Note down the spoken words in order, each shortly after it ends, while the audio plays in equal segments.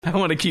I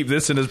want to keep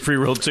this in as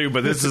pre-roll too,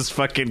 but this is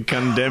fucking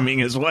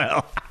condemning as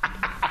well.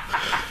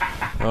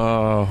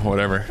 Oh,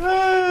 whatever.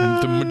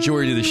 The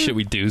majority of the shit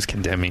we do is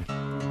condemning.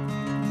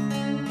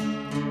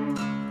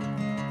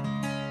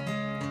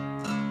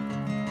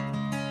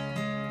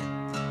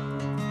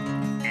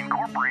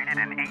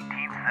 Incorporated in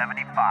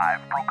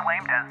 1875,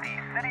 proclaimed as the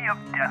City of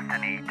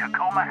Destiny,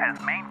 Tacoma has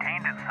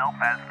maintained itself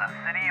as the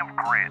City of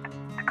Grit.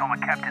 Tacoma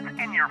kept its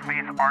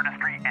in-your-face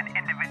artistry and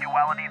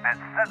individuality that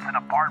sets it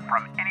apart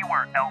from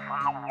anywhere else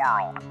in the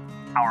world.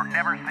 Our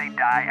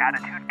never-say-die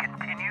attitude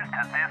continues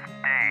to this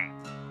day.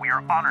 We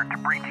are honored to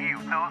bring to you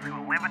those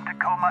who live in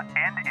Tacoma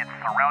and its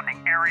surrounding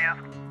areas,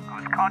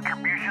 whose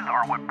contributions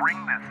are what bring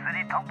this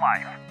city to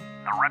life.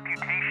 The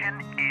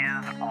reputation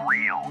is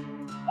real.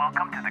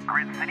 Welcome to the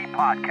Grit City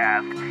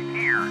Podcast.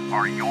 Here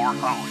are your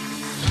hosts.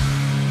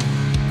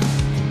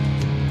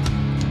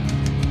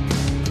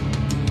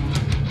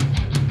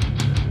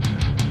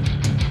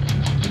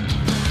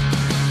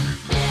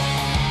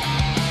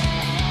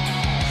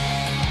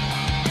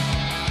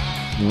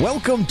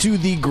 Welcome to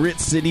the Grit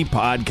City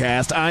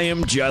Podcast. I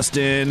am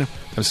Justin.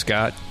 I'm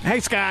Scott. Hey,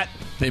 Scott.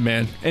 Hey,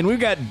 man. And we've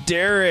got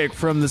Derek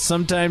from the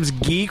Sometimes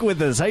Geek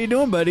with us. How you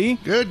doing, buddy?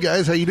 Good,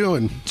 guys. How you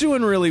doing?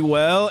 Doing really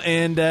well.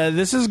 And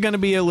this is going to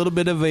be a little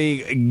bit of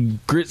a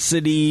Grit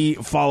City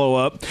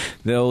follow-up,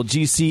 the old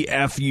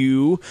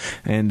GCFU.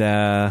 And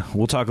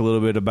we'll talk a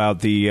little bit about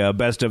the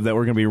best of that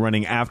we're going to be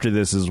running after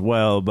this as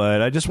well.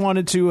 But I just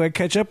wanted to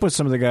catch up with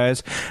some of the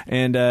guys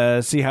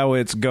and see how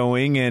it's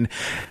going. And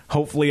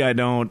hopefully I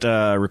don't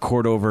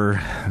record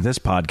over this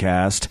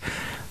podcast.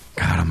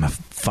 God, I'm a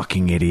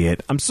fucking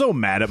idiot. I'm so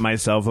mad at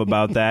myself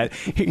about that.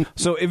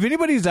 So if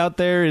anybody's out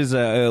there is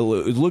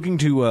looking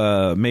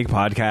to make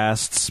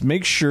podcasts,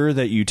 make sure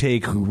that you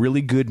take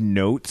really good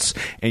notes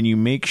and you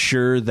make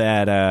sure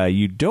that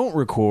you don't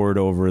record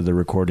over the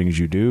recordings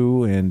you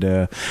do.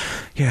 And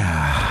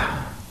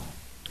yeah.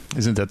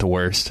 Isn't that the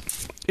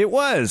worst? It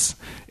was.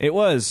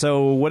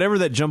 So whatever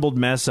that jumbled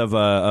mess of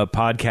a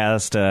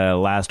podcast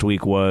last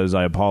week was,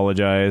 I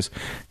apologize,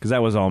 because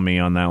that was all me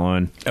on that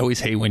one. I always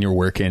hate when you're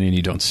working and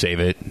you don't save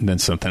it, and then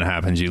something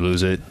happens, you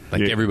lose it.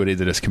 Like, everybody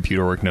that does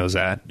computer work knows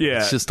that. Yeah.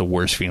 It's just the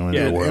worst feeling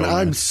in the world. And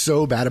I'm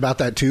so bad about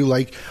that, too.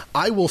 Like,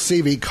 I will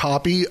save a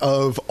copy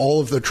of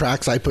all of the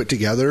tracks I put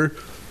together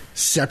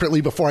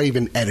separately before I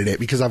even edit it,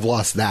 because I've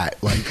lost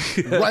that. Like,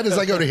 right as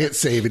I go to hit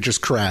save, it just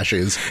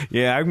crashes.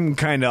 Yeah, I'm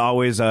kind of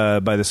always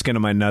by the skin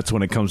of my nuts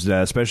when it comes to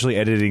that, especially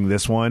editing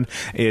this one.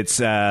 It's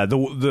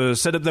the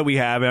setup that we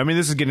have. I mean,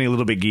 this is getting a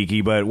little bit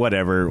geeky, but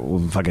whatever.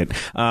 Well, fuck it.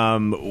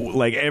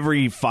 Like,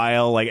 every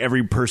file, like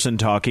every person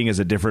talking is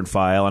a different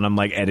file, and I'm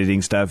like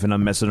editing stuff and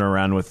I'm messing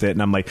around with it,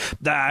 and I'm like,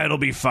 it'll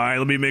be fine.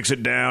 Let me mix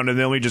it down, and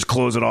then let me just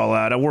close it all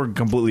out. We're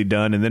completely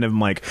done, and then I'm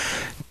like,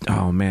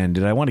 oh man,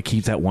 did I want to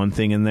keep that one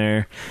thing in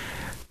there?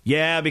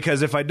 Yeah,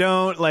 because if I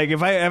don't, like,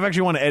 if I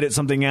actually want to edit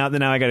something out, then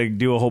now I got to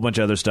do a whole bunch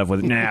of other stuff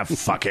with it. Nah,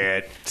 fuck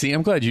it. See,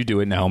 I'm glad you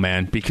do it now,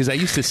 man, because I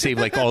used to save,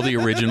 like, all the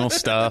original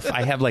stuff.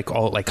 I have, like,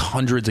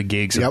 hundreds of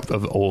gigs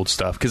of old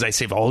stuff, because I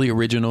save all the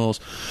originals,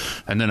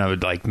 and then I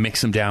would, like,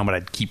 mix them down, but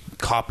I'd keep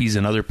copies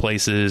in other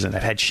places, and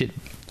I've had shit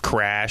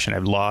crash, and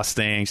I've lost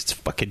things. It's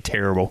fucking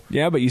terrible.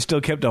 Yeah, but you still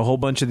kept a whole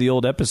bunch of the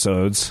old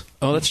episodes.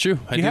 Oh, that's true.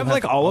 You have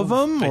like all of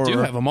them? I do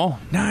have them all.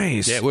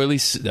 Nice. Yeah, well, at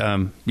least,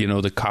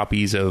 the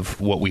copies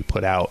of what we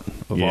put out.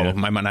 All of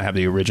them. I might not have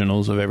the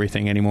originals of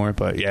everything anymore,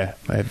 but yeah,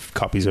 I have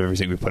copies of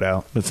everything we put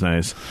out. That's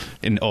nice.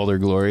 In all their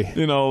glory.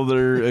 In all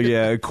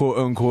their,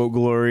 quote-unquote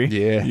glory.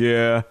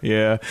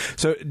 Yeah.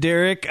 So,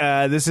 Derek,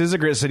 this is a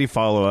Grit City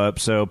follow-up,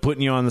 so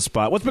putting you on the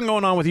spot. What's been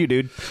going on with you,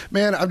 dude?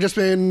 Man, I've just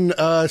been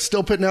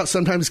still putting out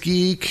Sometimes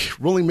Geek.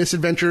 Rolling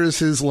Misadventures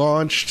has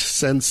launched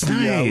since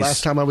the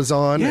last time I was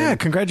on. Yeah,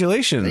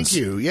 congratulations. Thank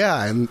you.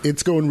 Yeah, and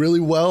it's going really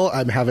well.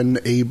 I'm having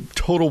a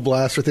total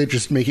blast with it,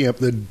 just making up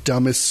the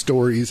dumbest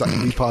stories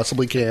we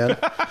possibly can.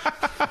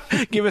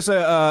 Give us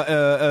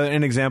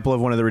an example of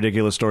one of the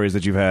ridiculous stories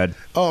that you've had.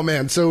 Oh,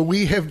 man. So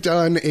we have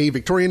done a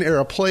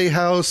Victorian-era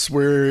playhouse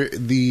where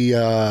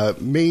the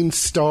main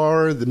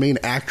star, the main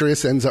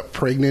actress, ends up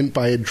pregnant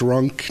by a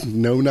drunk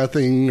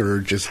know-nothing or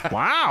just...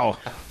 Wow.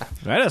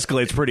 That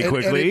escalates pretty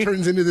quickly. And it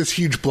turns into this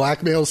huge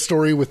blackmail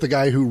story with the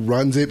guy who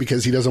runs it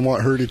because he doesn't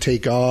want her to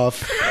take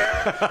off.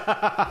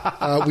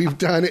 We've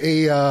done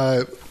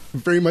a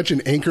very much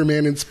an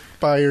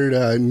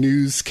Anchorman-inspired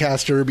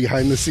newscaster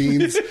behind the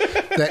scenes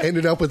that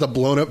ended up with a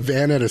blown-up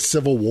van at a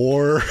Civil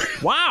War.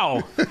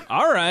 Wow.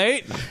 All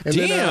right. And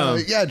damn.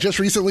 Then, just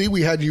recently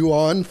we had you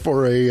on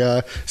for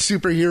a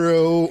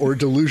superhero or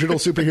delusional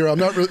superhero.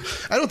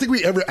 I don't think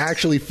we ever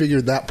actually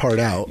figured that part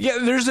out. Yeah,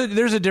 there's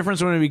a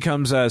difference when it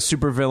becomes a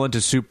supervillain to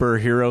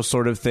superhero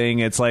sort of thing.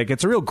 It's like,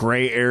 it's a real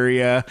gray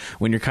area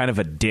when you're kind of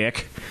a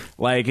dick.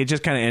 Like, it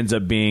just kind of ends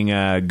up being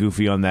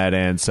goofy on that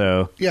end,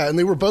 so... Yeah, and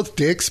they were both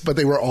dicks, but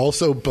they were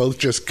also both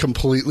just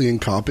completely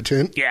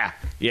incompetent. Yeah.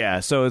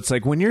 Yeah, so it's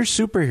like when your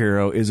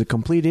superhero is a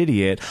complete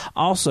idiot,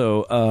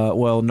 also,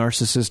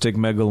 narcissistic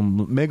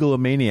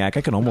megalomaniac.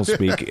 I can almost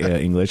speak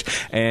English.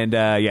 And,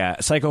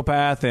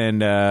 psychopath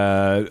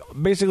and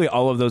basically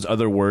all of those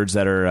other words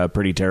that are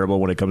pretty terrible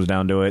when it comes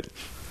down to it.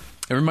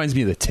 It reminds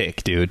me of The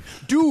Tick, dude.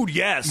 Dude,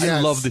 yes. I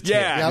love The Tick.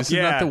 Yeah, This is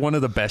not one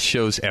of the best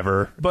shows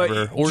ever. Or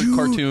dude,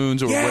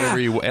 cartoons or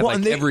whatever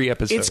every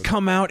episode. It's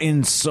come out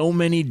in so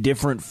many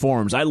different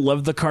forms. I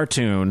love the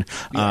cartoon.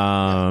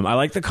 I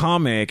like the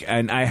comic,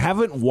 and I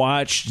haven't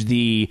watched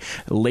the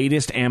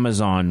latest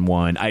Amazon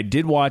one. I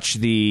did watch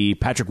the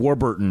Patrick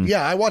Warburton.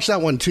 Yeah, I watched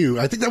that one too.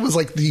 I think that was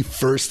like the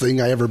first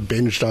thing I ever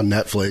binged on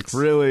Netflix.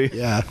 Really?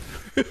 Yeah.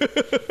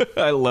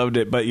 I loved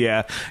it, but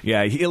yeah,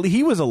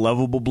 he was a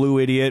lovable blue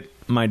idiot.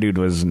 My dude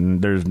was.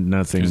 There's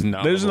nothing.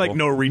 There's like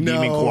no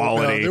redeeming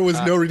quality. No, there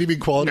was no redeeming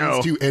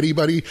qualities to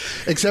anybody,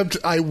 except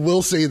I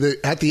will say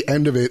that at the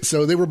end of it,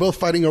 so they were both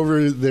fighting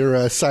over their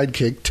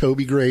sidekick,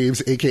 Toby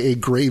Graves, aka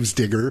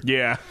Gravesdigger.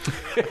 Yeah.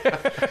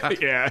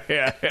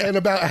 yeah. And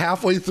about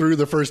halfway through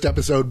the first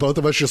episode, both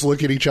of us just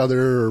look at each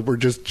other, or we're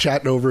just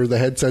chatting over the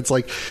headsets,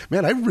 like,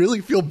 man, I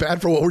really feel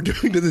bad for what we're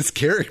doing to this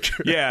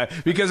character. Yeah,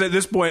 because at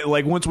this point,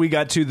 like, once we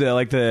got to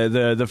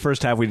the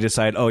first half, we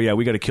decide, oh yeah,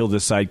 we got to kill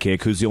this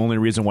sidekick, who's the only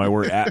reason why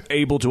we're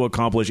able to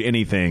accomplish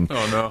anything.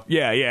 Oh no.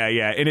 Yeah,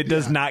 and it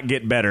does not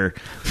get better.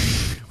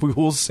 We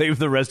will save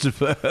the rest of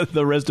the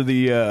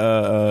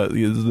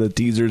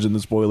teasers and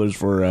the spoilers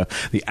for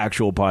the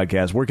actual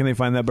podcast. Where can they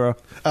find that, bro?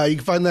 You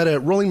can find that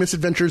at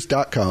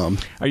rollingmissadventures.com.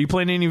 Are you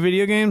playing any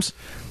video games?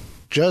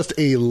 Just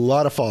a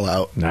lot of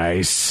Fallout.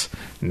 Nice.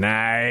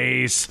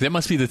 That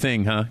must be the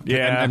thing, huh?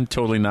 Yeah. I'm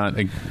totally not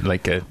a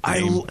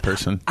game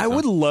person. I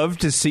would love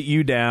to sit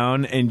you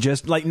down and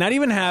just, like, not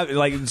even have,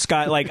 like,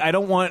 Scott, like, I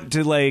don't want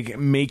to, like,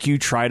 make you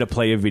try to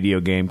play a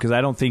video game because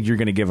I don't think you're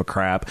going to give a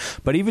crap.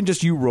 But even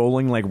just you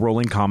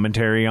rolling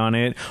commentary on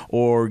it,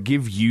 or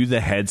give you the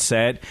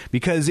headset,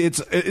 because it's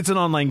an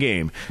online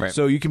game. Right.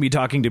 So you can be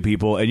talking to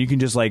people and you can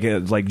just,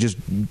 just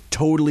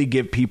totally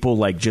give people,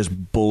 like, just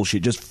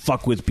bullshit, just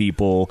fuck with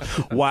people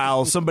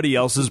while somebody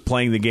else is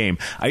playing the game.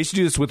 I used to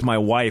do this with my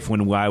wife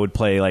when I would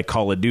play, like,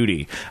 Call of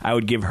Duty. I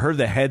would give her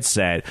the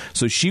headset,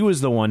 so she was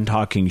the one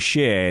talking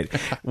shit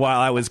while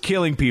I was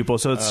killing people.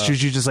 So she's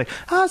just like,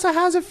 oh, so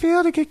how's it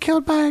feel to get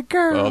killed by a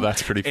girl? Oh,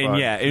 that's pretty fun. And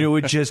yeah, it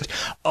would just,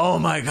 oh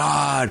my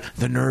god,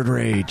 the nerd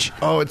rage.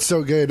 Oh, it's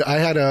so good. I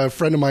had a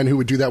friend of mine who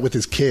would do that with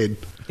his kid.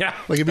 Yeah.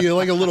 Like, it'd be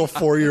like a little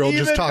 4-year-old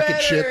just talking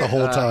shit the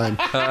whole time.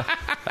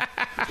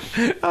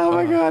 Oh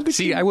my god.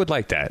 See, I would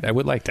like that.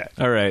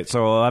 All right,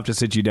 so I'll have to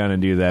sit you down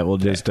and do that. We'll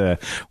just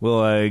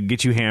we'll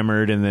get you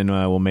hammered, and then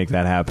we'll make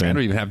that happen. I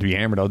don't even have to be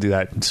hammered. I'll do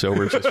that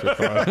sober just for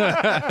fun.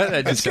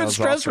 That just it's good sounds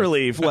stress awesome.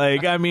 relief.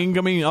 Like, I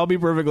mean, I'll be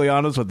perfectly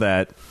honest with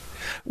that.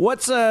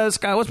 What's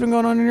Scott? What's been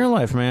going on in your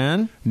life,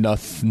 man?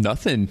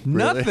 Nothing.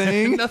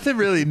 Really. Nothing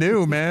really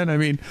new, man. I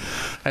mean,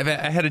 I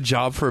had a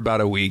job for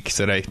about a week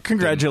that I.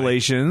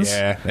 Congratulations.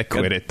 I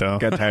quit it though.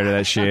 Got tired of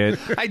that shit.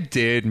 I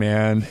did,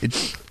 man.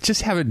 It's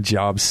just having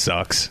jobs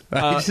sucks.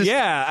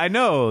 Yeah, I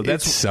know.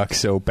 It sucks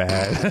so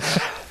bad.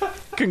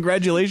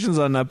 Congratulations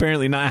on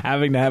apparently not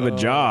having to have a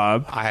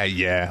job.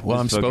 Well,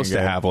 I'm supposed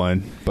to have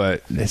one,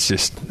 but it's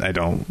just I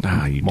don't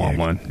you want dick.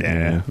 one.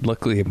 Yeah.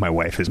 Luckily, my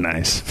wife is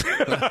nice.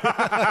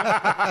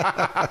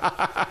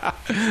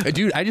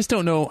 Dude, I just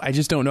don't know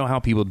how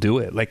people do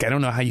it. Like, I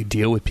don't know how you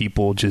deal with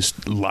people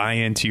just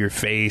lying to your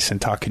face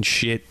and talking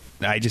shit.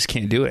 I just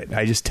can't do it.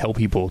 I just tell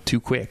people too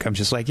quick. I'm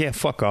just like, yeah,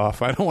 fuck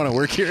off. I don't want to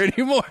work here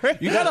anymore.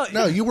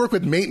 No, you work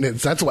with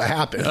maintenance. That's what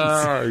happens.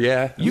 Oh,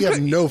 yeah. You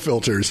have no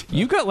filters.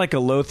 You got like a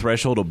low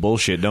threshold of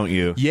bullshit, don't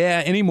you?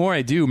 Yeah, anymore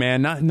I do,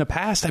 man. Not in the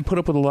past. I put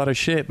up with a lot of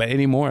shit, but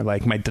anymore,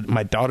 like my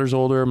daughter's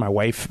older. My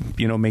wife,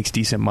 makes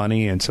decent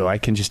money, and so I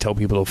can just tell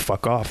people to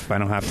fuck off. I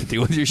don't have to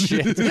deal with your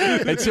shit.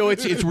 And so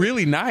it's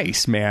really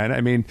nice, man.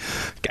 I mean,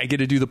 I get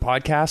to do the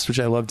podcast, which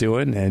I love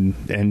doing,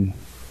 and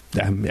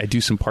I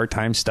do some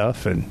part-time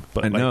stuff,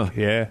 but I know.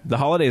 Yeah, the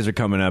holidays are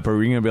coming up. Are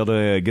we going to be able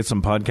to get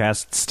some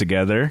podcasts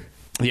together?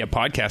 Yeah,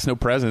 podcast, no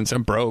presents.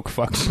 I'm broke.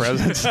 Fuck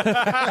presents.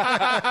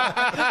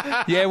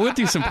 Yeah, we'll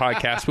do some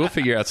podcasts. We'll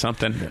figure out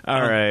something.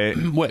 All right.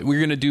 What, we're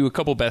going to do a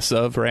couple best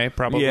of, right?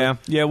 Probably.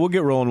 Yeah, we'll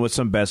get rolling with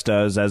some best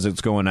ofs as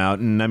it's going out.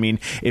 And I mean,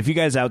 if you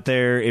guys out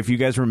there, if you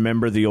guys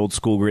remember the old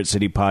school Grit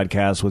City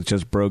podcast with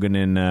just Brogan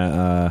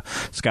and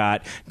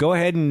Scott, go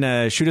ahead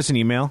and shoot us an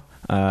email.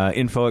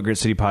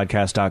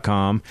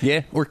 info@gritcitypodcast.com.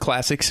 Yeah, or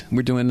classics.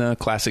 We're doing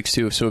classics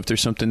too. So if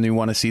there's something you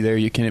want to see there,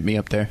 you can hit me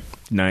up there.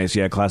 Nice.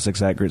 Yeah,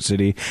 classics at Grit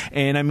City.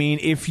 And I mean,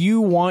 if you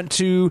want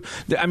to,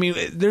 I mean,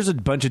 there's a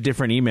bunch of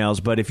different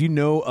emails, but if you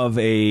know of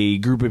a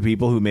group of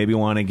people who maybe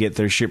want to get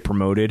their shit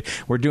promoted,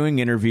 we're doing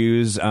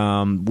interviews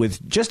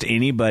with just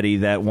anybody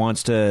that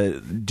wants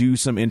to do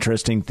some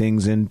interesting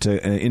things in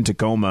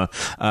Tacoma.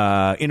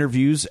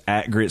 Interviews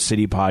at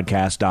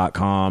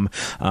gritcitypodcast.com.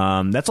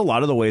 That's a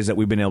lot of the ways that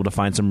we've been able to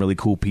find some really really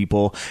cool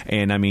people.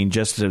 And I mean,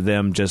 just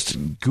them just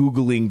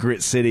Googling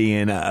Grit City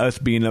and us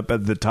being up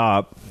at the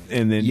top,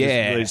 and then just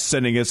really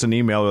sending us an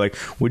email like,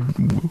 we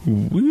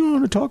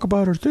want to talk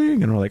about our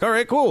thing, and we're like, all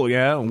right, cool,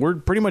 yeah, we're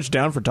pretty much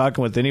down for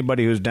talking with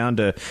anybody who's down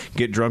to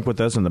get drunk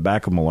with us in the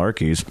back of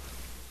Malarkey's,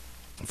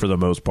 for the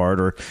most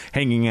part, or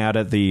hanging out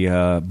at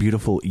the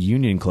beautiful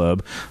Union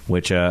Club,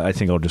 which I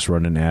think I'll just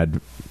run an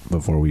ad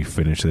before we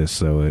finish this,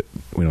 so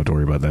we don't have to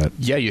worry about that.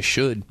 Yeah, you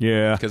should.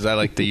 Yeah. Because I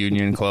like the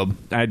Union Club.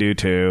 I do,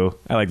 too.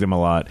 I like them a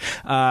lot.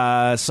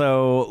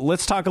 So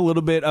let's talk a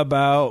little bit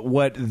about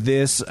what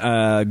this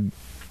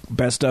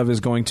best of is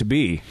going to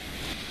be.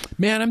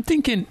 Man, I'm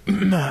thinking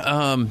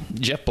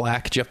Jeff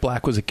Black. Jeff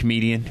Black was a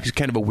comedian. He's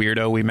kind of a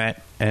weirdo we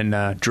met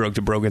and drove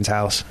to Brogan's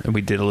house, and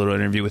we did a little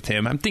interview with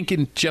him. I'm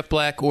thinking Jeff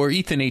Black or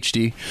Ethan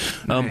HD.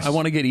 Nice. I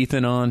want to get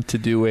Ethan on to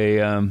do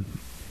a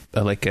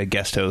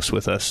guest host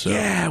with us. So.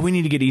 Yeah, we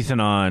need to get Ethan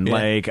on.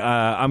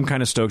 Yeah. I'm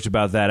kind of stoked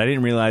about that. I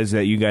didn't realize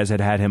that you guys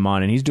had him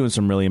on, and he's doing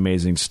some really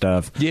amazing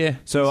stuff. Yeah.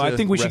 So I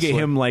think we should get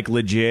him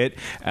legit.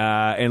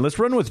 And let's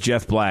run with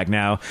Jeff Black.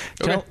 Now,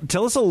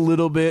 tell us a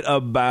little bit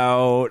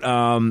about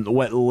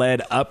what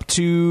led up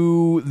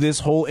to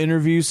this whole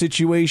interview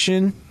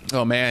situation.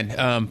 Oh,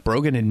 man.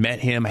 Brogan had met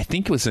him, I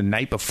think it was the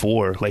night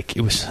before. Like,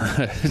 it was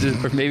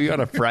maybe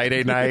on a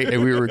Friday night,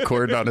 and we were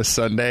recording on a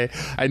Sunday.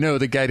 I know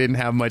the guy didn't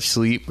have much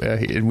sleep,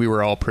 and we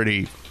were all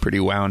pretty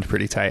wound,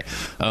 pretty tight.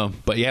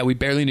 But, yeah, we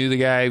barely knew the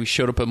guy. We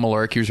showed up at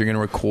Malarkey's. We were going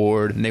to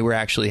record, and they were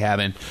actually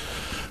having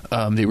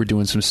they were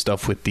doing some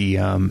stuff with the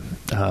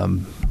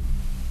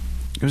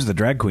it was the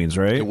drag queens,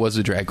 right? It was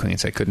the drag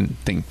queens. I couldn't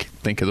think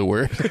of the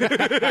word. The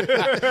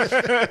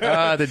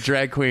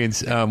drag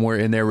queens were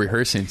in there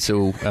rehearsing,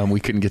 so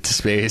we couldn't get to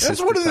space. That's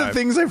one of the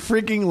things I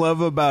freaking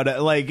love about it.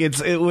 Like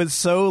it was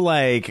so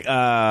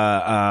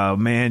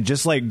man,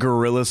 just like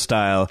guerrilla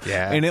style.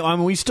 Yeah.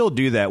 And we still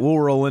do that. We'll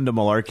roll into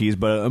Malarkey's,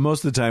 but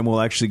most of the time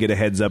we'll actually get a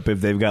heads up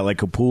if they've got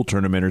like a pool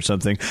tournament or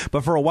something.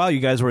 But for a while, you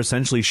guys were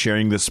essentially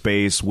sharing the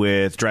space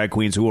with drag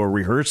queens who were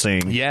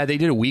rehearsing. Yeah, they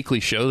did a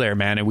weekly show there,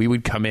 man, and we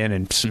would come in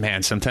and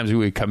sometimes we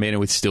would come in and it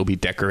would still be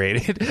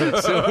decorated.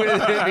 So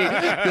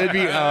there'd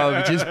be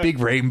just big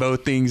rainbow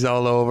things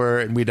all over,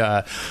 and we'd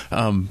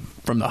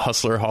from the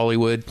Hustler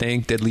Hollywood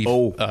thing, they'd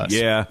leave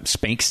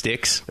spank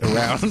sticks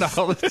around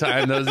all the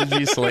time. Those would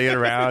be laying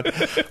around.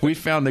 We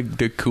found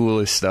the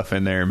coolest stuff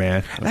in there,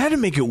 man. I had to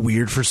make it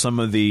weird for some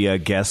of the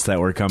guests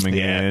that were coming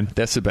in.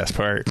 That's the best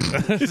part.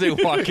 They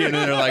walk in and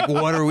they're like,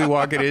 what are we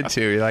walking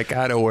into? You're like,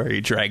 don't worry,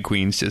 drag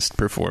queens just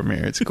perform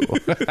here. It's cool.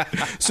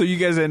 So you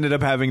guys ended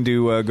up having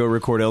to go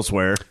record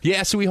elsewhere.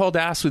 Yeah, so we hauled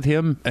ass with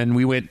him, and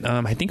we went,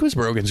 I think it was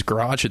Brogan's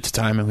garage at the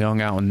time, and we hung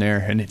out in there,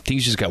 and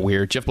things just got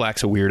weird. Jeff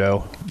Black's a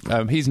weirdo.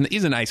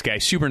 He's a nice guy,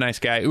 super nice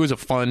guy. It was a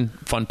fun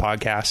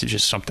podcast. It's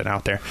just something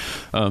out there,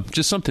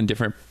 just something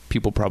different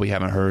people probably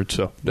haven't heard,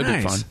 so that'd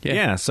be fun.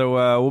 Yeah,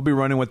 so we'll be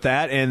running with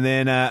that. And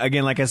then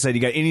again, like I said,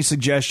 you got any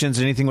suggestions,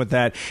 anything with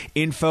that,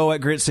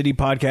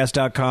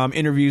 info@gritcitypodcast.com,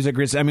 interviews at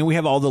Grit. I mean, we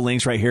have all the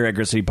links right here at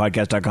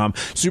gritcitypodcast.com.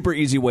 Super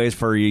easy ways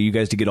for you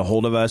guys to get a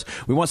hold of us.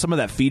 We want some of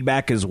that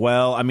feedback as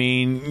well. I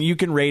mean, you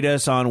can rate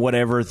us on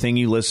whatever thing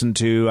you listen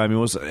to. I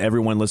mean,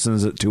 everyone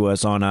listens to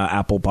us on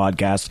Apple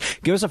Podcasts.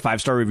 Give us a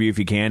 5-star review if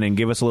you can, and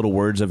give us a little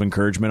words of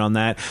encouragement on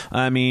that.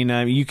 I mean,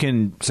 you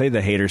can say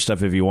the hater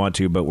stuff if you want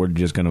to, but we're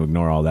just going to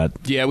ignore all that.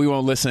 Yeah, we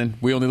won't listen.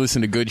 We only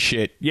listen to good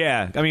shit.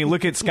 Yeah, I mean,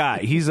 look at Scott.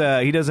 He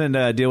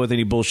doesn't deal with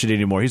any bullshit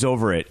anymore. He's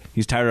over it.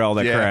 He's tired of all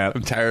that crap.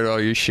 I'm tired of all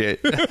your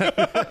shit.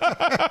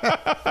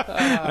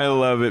 I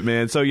love it,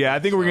 man. So yeah, I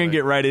think we're gonna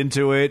get right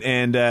into it,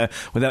 and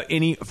without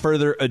any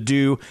further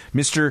ado,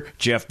 Mr.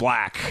 Jeff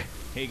Black.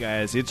 Hey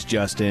guys, it's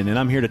Justin, and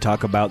I'm here to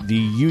talk about the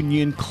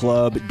Union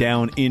Club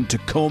down in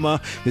Tacoma.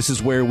 This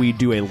is where we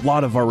do a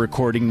lot of our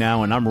recording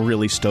now, and I'm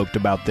really stoked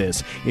about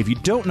this. If you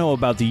don't know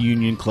about the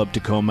Union Club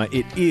Tacoma,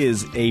 it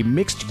is a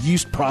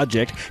mixed-use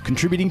project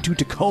contributing to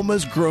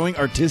Tacoma's growing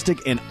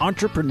artistic and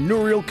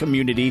entrepreneurial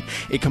community.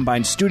 It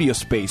combines studio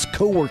space,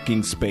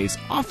 co-working space,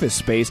 office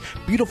space,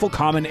 beautiful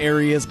common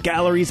areas,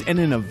 galleries, and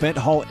an event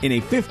hall in a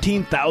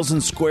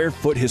 15,000 square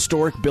foot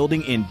historic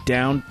building in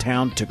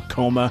downtown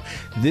Tacoma.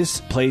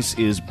 This place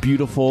is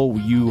beautiful.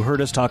 You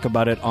heard us talk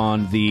about it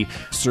on the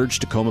Surge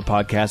Tacoma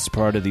podcast,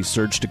 part of the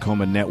Surge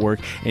Tacoma network.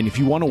 And if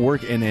you want to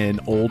work in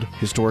an old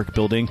historic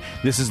building,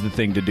 this is the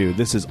thing to do.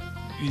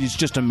 It's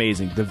just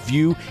amazing. The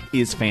view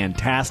is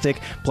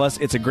fantastic. Plus,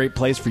 it's a great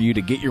place for you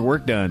to get your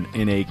work done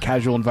in a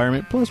casual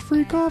environment, plus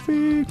free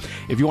coffee.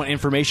 If you want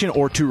information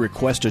or to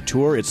request a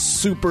tour, it's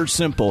super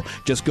simple.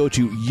 Just go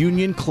to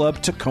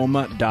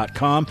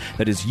unionclubtacoma.com.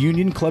 That is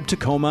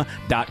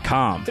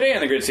unionclubtacoma.com. Today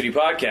on the Grit City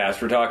Podcast,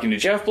 we're talking to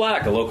Jeff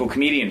Black, a local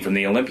comedian from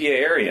the Olympia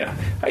area.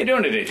 How you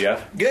doing today,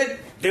 Jeff? Good.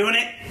 Doing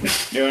it.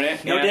 Doing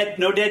it?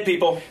 No dead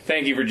people.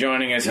 Thank you for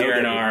joining us here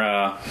in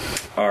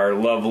our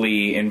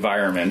lovely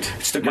environment.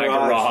 It's the my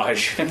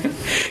garage.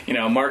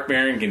 Mark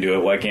Maron can do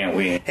it. Why can't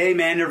we? Hey,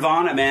 man,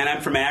 Nirvana, man.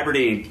 I'm from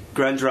Aberdeen.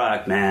 Grunge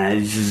rock, man.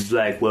 It's just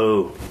like,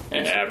 whoa.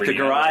 And Aberdeen,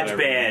 the garage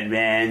band,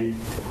 man.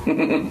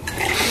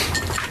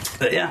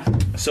 But yeah.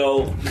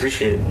 So,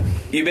 Appreciate it.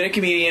 you've been a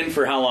comedian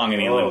for how long in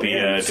the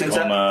Olympia, Since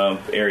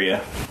Tacoma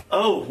area?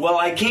 Oh, well,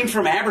 I came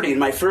from Aberdeen.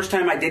 My first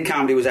time I did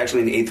comedy was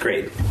actually in the 8th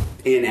grade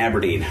in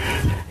Aberdeen.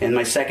 And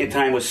my second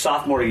time was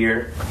sophomore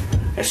year.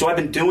 And so I've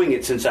been doing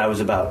it since I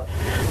was about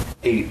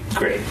 8th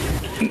grade.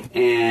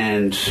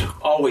 And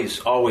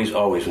always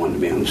wanted to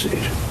be on the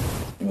stage.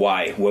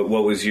 Why? What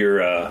was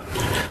your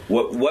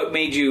what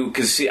made you?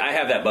 Because see, I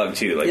have that bug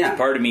too. Like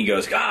part of me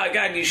goes, God,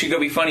 you should go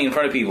be funny in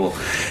front of people.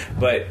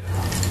 But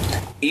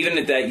even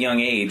at that young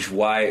age,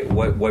 why?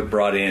 What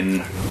brought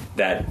in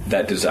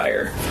that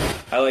desire?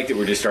 I like that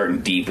we're just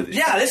starting deep with this.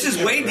 Yeah, this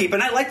is way deep,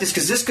 and I like this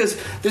because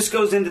this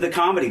goes into the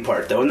comedy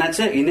part though, and that's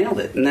it. You nailed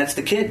it, and that's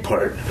the kid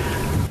part.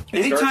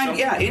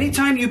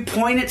 Anytime you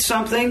point at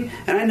something,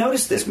 and I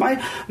noticed this,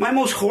 my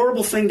most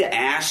horrible thing to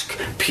ask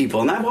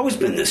people, and I've always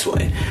been this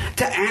way,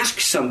 to ask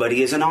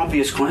somebody is an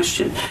obvious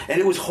question. And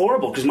it was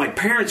horrible because my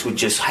parents would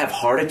just have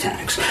heart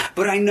attacks.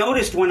 But I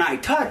noticed when I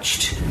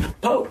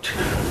poked,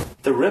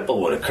 the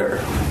ripple would occur.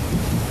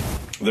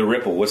 The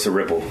ripple? What's the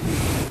ripple?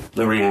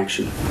 The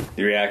reaction.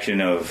 The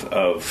reaction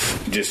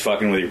of just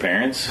fucking with your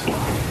parents?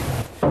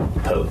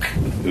 Poke.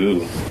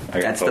 Ooh.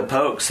 That's the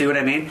poke. See what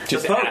I mean?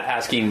 Just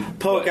asking.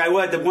 Poke. I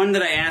would. The one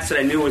that I asked that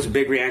I knew was a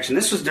big reaction.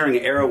 This was during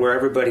an era where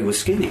everybody was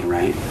skinny,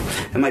 right?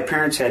 And my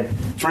parents had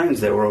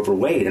friends that were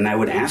overweight, and I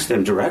would ask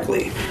them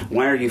directly,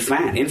 "Why are you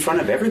fat?" in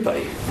front of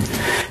everybody,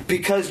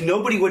 because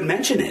nobody would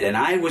mention it, and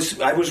I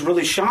was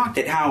really shocked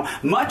at how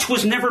much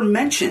was never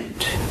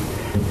mentioned.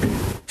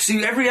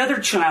 See, every other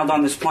child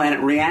on this planet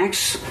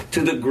reacts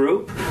to the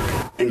group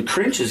and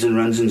cringes and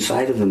runs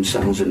inside of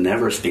themselves and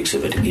never speaks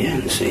of it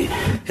again. See,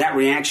 that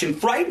reaction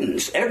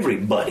frightens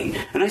everybody.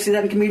 And I see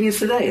that in comedians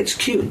today. It's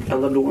cute. I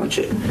love to watch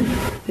it.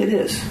 It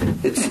is.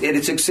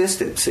 It's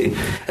existent, see.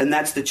 And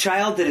that's the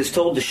child that is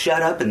told to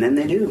shut up, and then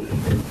they do.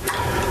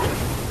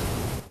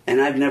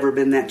 And I've never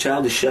been that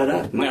child to shut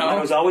up.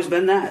 I've always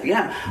been that.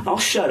 Yeah, I'll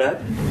shut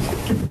up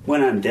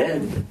when I'm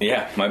dead.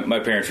 Yeah, my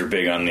parents were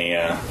big on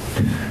the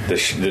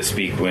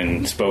speak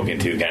when spoken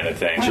to kind of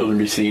thing. Children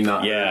be seen,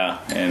 not yeah,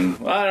 and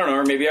well, I don't know,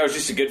 or maybe I was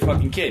just a good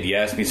fucking kid. You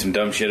asked me some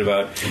dumb shit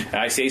about,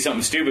 I say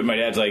something stupid, my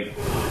dad's like,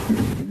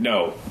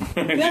 no.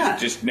 Yeah.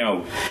 just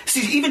no.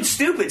 See, even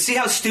stupid. See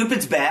how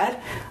stupid's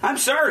bad? I'm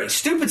sorry.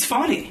 Stupid's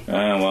funny.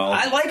 Well,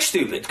 I like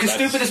stupid because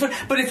stupid is funny.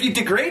 But if you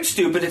degrade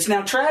stupid, it's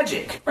now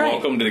tragic. Right?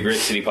 Welcome to the Grit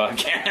City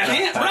Podcast.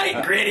 Yeah,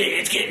 right. Gritty.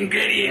 It's getting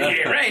gritty in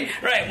here.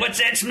 Right. What's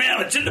that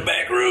smell? It's in the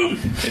back room.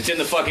 It's in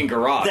the fucking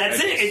garage. That's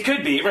it. It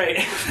could be, right.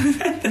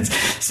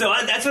 So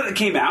that's what it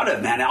came out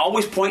of, man.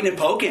 Always pointing and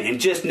poking and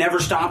just never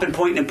stopping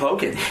pointing and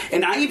poking.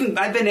 And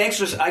I've been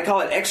I call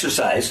it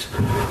exercised.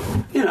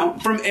 You know,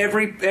 from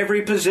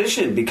every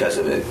position because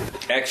of it.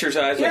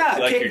 Exercise?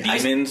 Like your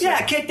demons?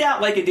 Kicked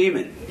out like a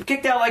demon.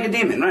 Kicked out like a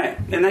demon, right.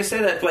 And I say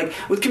that, like,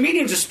 with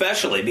comedians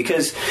especially,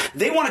 because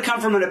they want to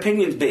come from an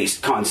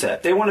opinions-based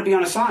concept. They want to be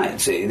on a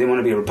side, see? They want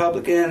to be a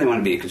Republican, they want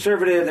to be a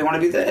conservative, they want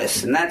to be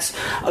this. And that's,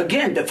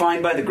 again,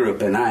 defined by the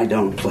group, and I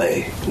don't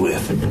play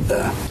with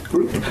the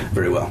group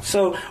very well.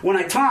 So when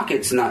I talk,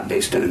 it's not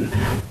based in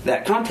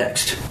that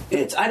context.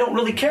 I don't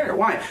really care.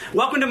 Why?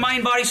 Welcome to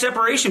mind-body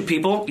separation,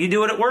 people. You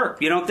do it at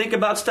work. You don't think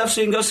about stuff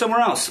so you can go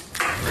somewhere else.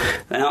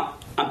 Well,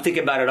 I'm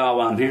thinking about it all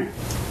while I'm here.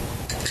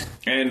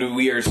 And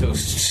we are so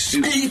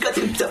stupid. You got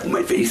some stuff in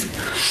my face.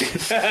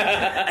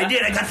 I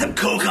did. I got some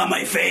coke on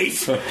my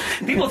face.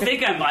 People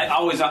think I'm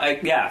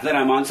that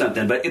I'm on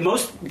something, but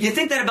you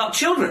think that about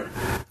children,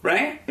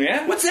 right?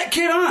 Yeah. What's that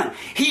kid on?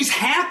 He's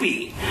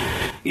happy.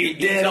 You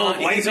dead old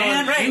white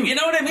man, right? You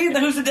know what I mean?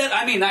 Who's the dead?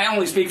 I mean, I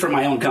only speak from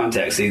my own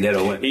context. See, dead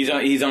old.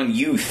 He's on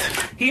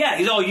youth. Yeah,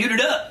 he's all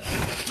you'd up.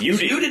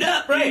 You'd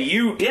up, right?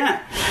 Yeah.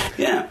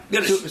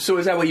 So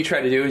is that what you try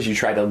to do? Is you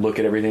try to look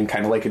at everything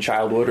kind of like a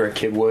child would or a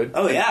kid would?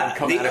 Oh yeah.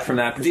 Come at it from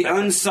that perspective.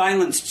 The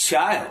unsilenced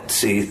child,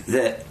 see,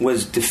 that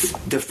was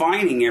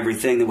defining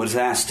everything that was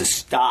asked to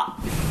stop.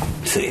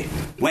 See,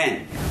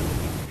 when?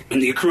 In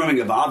the accruing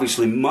of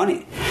obviously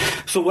money.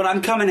 So what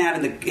I'm coming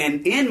at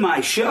in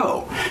my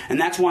show, and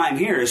that's why I'm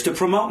here, is to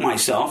promote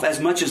myself as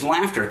much as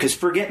laughter. Because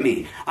forget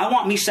me, I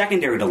want me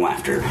secondary to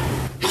laughter.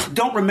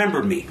 Don't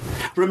remember me.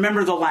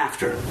 Remember the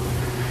laughter.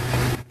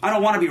 I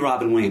don't want to be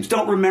Robin Williams.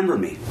 Don't remember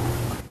me.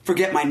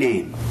 Forget my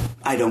name.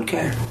 I don't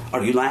care.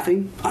 Are you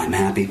laughing? I'm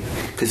happy.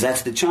 Because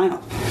that's the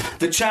child.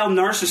 The child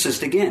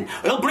narcissist again.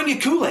 They'll bring you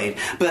Kool-Aid,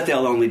 but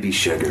there'll only be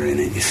sugar in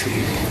it, you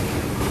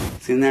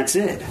see. And that's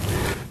it.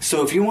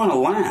 So if you want to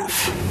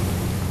laugh,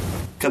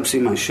 come see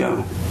my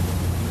show.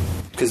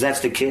 Because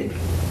that's the kid.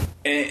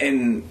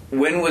 And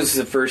when was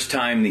the first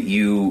time that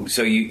you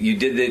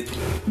did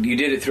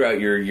it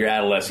throughout your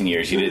adolescent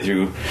years? You did it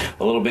through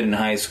a little bit in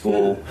high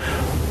school.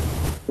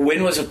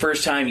 When was the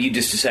first time you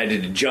just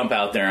decided to jump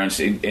out there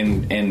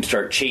and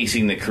start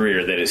chasing the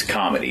career that is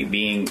comedy?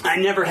 I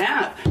never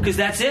have, because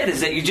that's it, is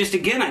that you just,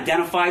 again,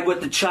 identified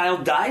what the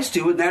child dies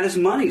to, and that is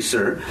money,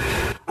 sir.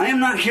 I am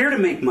not here to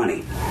make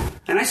money.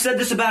 And I said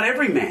this about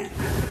every man.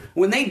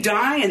 When they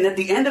die and at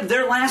the end of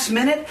their last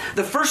minute,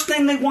 the first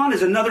thing they want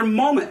is another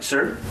moment,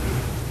 sir.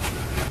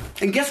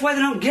 And guess why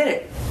they don't get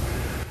it?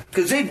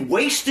 Because they've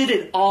wasted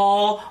it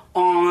all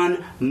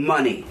on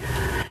money.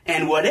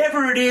 And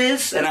whatever it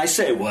is, and I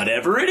say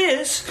whatever it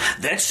is,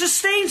 that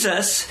sustains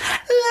us,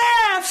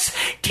 laughs,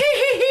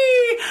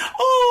 tee-hee-hee,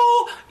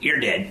 oh, you're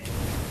dead.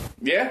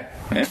 Yeah.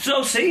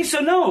 So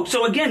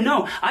again,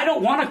 no, I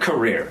don't want a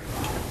career.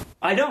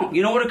 I don't.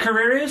 You know what a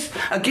career is?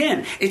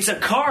 Again, it's a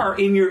car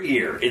in your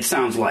ear, it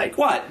sounds like.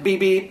 What? Beep,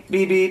 beep,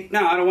 beep, beep.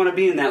 No, I don't want to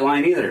be in that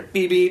line either.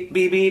 Beep, beep,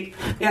 beep, beep.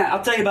 Yeah,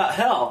 I'll tell you about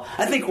hell.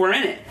 I think we're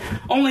in it.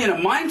 Only in a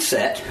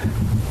mindset.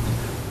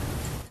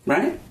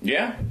 Right?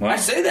 Yeah. Well, I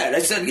say that. I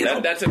said,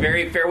 that's a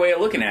very fair way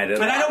of looking at it.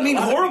 But I don't mean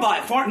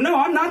horrified. No,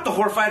 I'm not the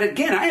horrified.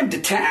 Again, I am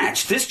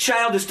detached. This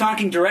child is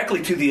talking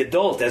directly to the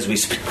adult as we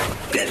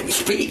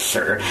speak,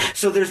 sir.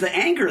 So there's the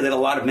anger that a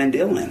lot of men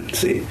deal in,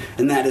 see?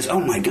 And that is,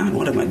 oh my God,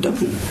 what am I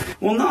doing?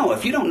 Well, no,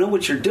 if you don't know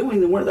what you're doing,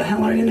 then where the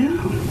hell are you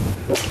now?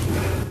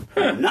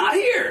 Not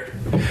here.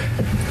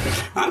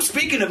 I'm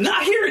speaking of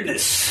not hearing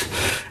this.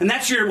 And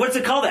that's what's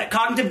it called that?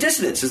 Cognitive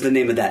dissonance is the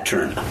name of that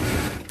term.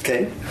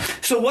 Okay?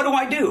 So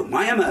what do?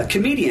 I am a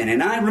comedian,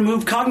 and I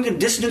remove cognitive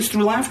dissonance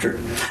through laughter.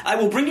 I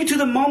will bring you to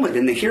the moment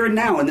in the here and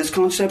now in this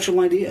conceptual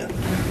idea.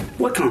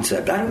 What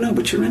concept? I don't know,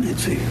 but you're in it,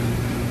 see?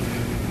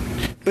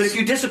 But if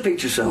you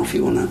dissipate yourself,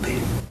 you will not be.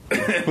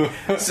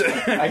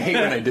 I hate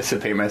when I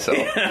dissipate myself.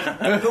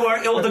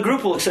 The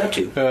group will accept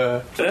you.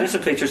 So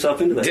dissipate yourself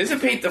into that.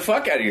 Dissipate the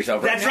fuck out of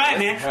yourself. That's right,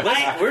 man.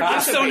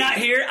 I'm so not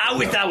here. I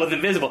wish I was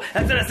invisible.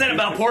 That's what I said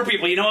about poor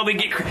people. You know what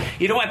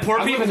you know why poor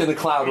people? I'm living in the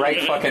cloud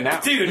right fucking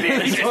now. Dude,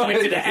 man, you just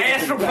went to the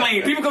astral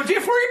plane. People go,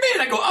 Jeff, where you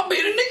been? I go, I've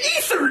been in the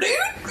ether,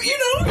 dude. You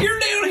know, you're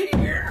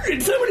down here.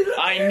 And somebody's up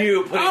I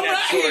knew putting I'm that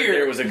right sword here.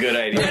 there was a good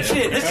idea. That's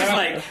it. This is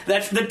like,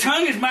 the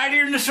tongue is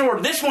mightier than the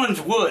sword. This one's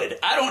wood.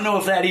 I don't know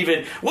if that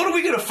even, what are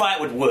we going to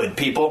fight with wood,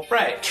 people?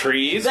 Right.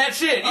 Trees?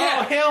 That's it. Yeah.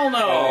 Oh, hell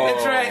no.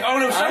 That's right. Oh,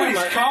 no,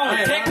 somebody's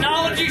calling.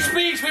 Technology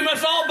speaks. We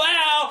must all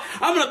bow.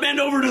 I'm going to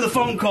bend over to the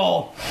phone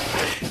call.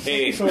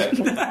 Hey,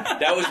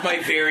 that was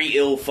my very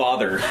ill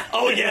father.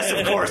 Oh, yes,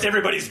 of course.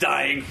 Everybody's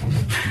dying.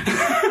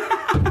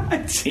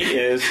 He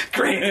is.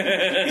 Great.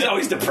 He's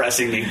always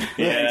depressing me.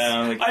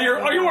 Yeah.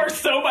 You are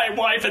so my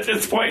wife at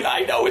this point.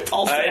 I know it's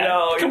all sad. I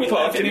know. Can we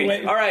laugh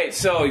anyway? All right,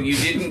 so you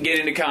didn't get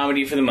into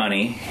comedy for the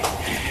money.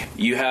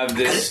 You have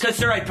this... Because,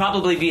 sir, I'd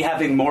probably be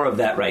having more of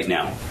that right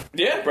now.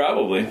 Yeah,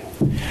 probably.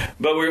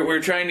 But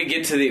we're trying to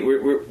get to the...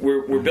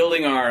 We're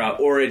building our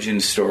origin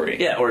story.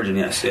 Yeah, origin,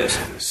 yes.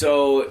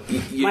 So...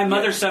 My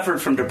mother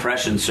suffered from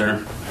depression,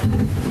 sir.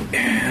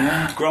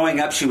 Growing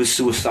up, she was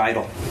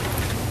suicidal.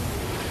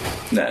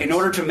 In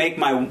order to make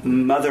my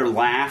mother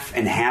laugh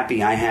and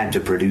happy, I had to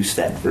produce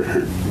that for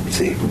her.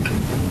 See?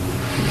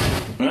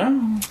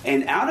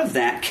 And out of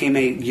that came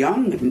a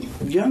young,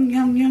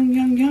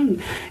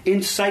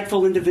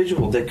 insightful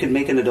individual that could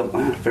make an adult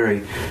laugh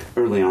very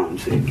early on.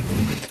 See?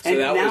 So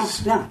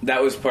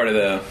that was part of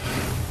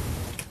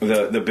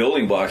the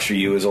building blocks for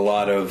you, is a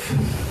lot of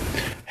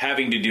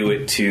having to do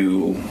it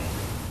to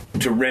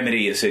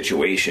remedy a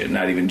situation,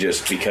 not even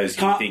just because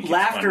you think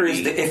laughter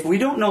is if we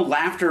don't know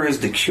laughter is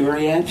the cure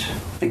yet,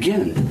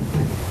 again.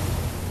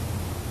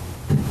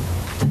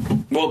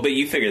 Well, but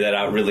you figured that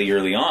out really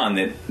early on,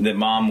 that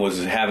mom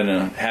was having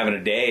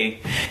a day,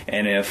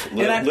 and if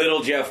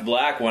little Jeff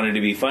Black wanted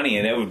to be funny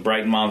and it would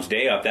brighten mom's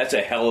day up, that's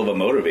a hell of a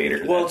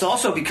motivator. Well, it's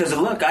also because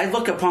I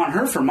look upon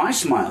her for my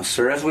smiles,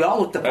 sir, as we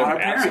all looked upon our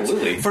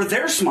parents for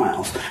their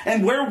smiles.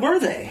 And where were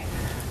they?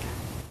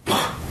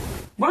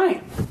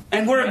 Right.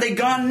 And where have they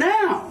gone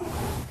now?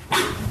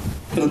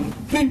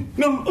 Again,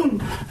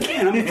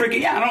 I'm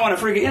freaking, I don't want to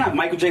freak it,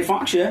 Michael J.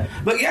 Fox,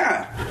 but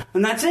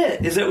and that's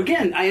it. Is that,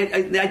 again, I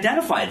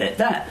identified it,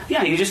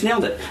 yeah, you just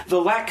nailed it. The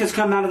lack has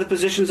come out of the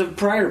positions of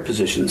prior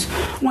positions.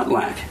 What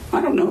lack?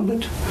 I don't know,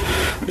 but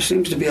there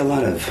seems to be a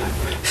lot of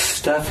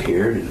stuff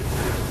here in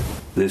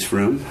this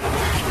room.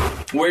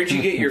 Where'd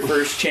you get your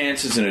first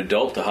chance as an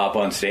adult to hop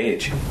on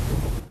stage?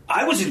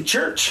 I was in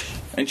church.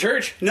 In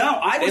church? No,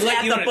 I was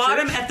at the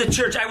bottom at the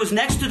church. I was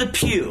next to the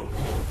pew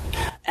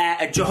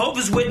at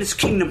Jehovah's Witness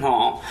Kingdom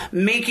Hall,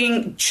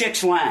 making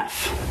chicks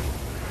laugh.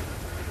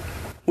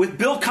 With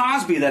Bill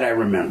Cosby, that I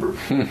remember.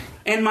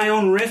 And my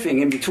own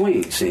riffing in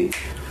between, see.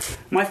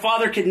 My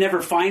father could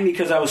never find me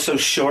because I was so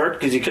short,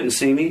 because he couldn't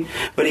see me,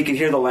 but he could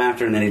hear the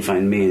laughter, and then he'd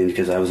find me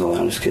because I was the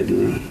loudest kid in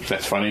the room.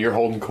 That's funny. You're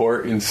holding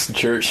court in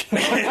church.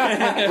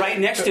 Right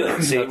next to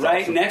it, see.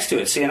 Right awesome. Next to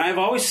it, see. And I've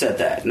always said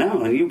that.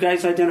 No, and you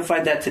guys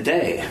identified that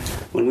today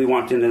when we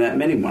walked into that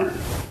mini-mart.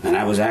 And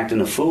I was acting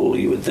a fool,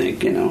 you would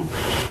think,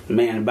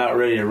 man about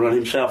ready to run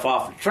himself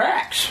off the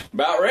tracks.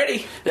 About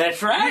ready.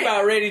 That's right. You're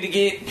about ready to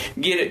get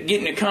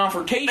in a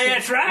confrontation.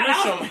 That's right.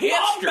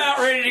 I'm about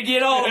ready to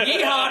get all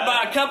yeehawed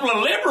by a couple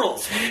of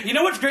liberals. You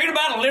know what's great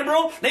about a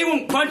liberal? They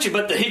won't punch you,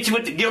 but they'll hit you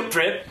with the guilt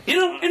trip.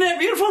 Isn't that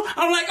beautiful?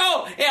 I'm like,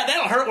 oh, yeah,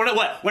 that'll hurt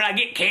when I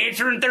get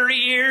cancer in 30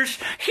 years.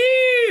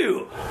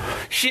 Phew.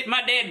 Shit,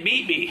 my dad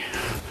beat me.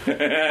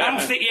 I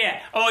don't think,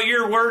 oh,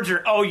 your words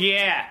are, oh,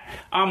 yeah,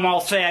 I'm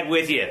all sad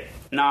with you.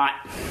 Not.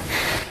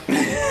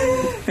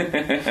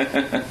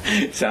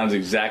 Sounds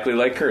exactly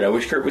like Kurt. I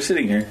wish Kurt was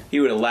sitting here. He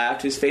would have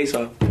laughed his face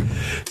off.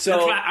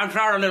 So I'm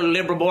sorry, little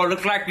liberal boy.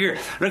 Looks like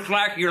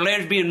your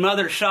lesbian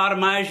mother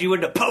sodomized you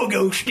with the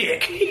pogo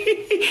stick.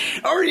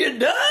 Are you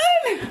done?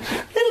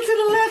 Little to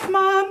the left,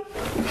 Mom.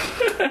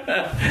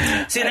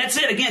 See, that's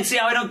it. Again, see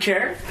how I don't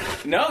care?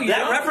 No, you that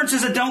don't. reference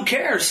is a don't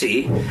care,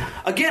 see?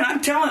 Again,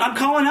 I'm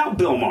calling out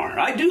Bill Maher.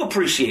 I do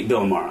appreciate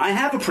Bill Maher. I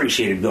have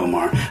appreciated Bill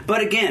Maher.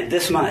 But again,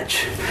 this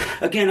much.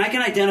 Again, I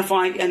can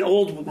identify an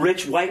old,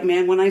 rich white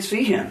man when I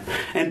see him.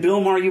 And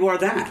Bill Maher, you are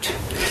that.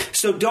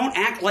 So don't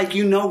act like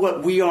you know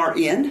what we are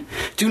in.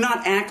 Do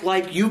not act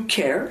like you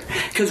care.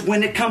 Because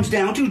when it comes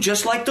down to,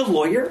 just like the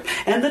lawyer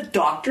and the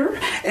doctor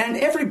and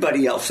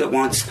everybody else that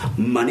wants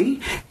money,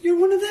 you're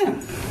one of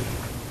them.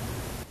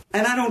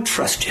 And I don't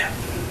trust you.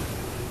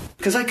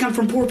 Because I come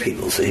from poor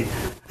people, see?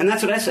 And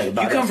that's what I say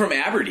about it. You come from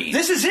Aberdeen.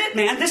 This is it,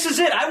 man. This is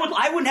it.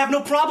 I wouldn't have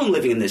no problem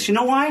living in this. You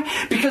know why?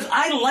 Because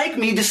I like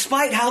me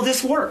despite how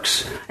this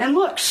works and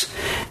looks.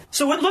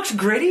 So it looks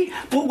gritty,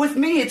 but with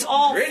me, it's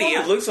all Gritty?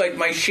 fun. It looks like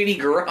my shitty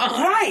garage.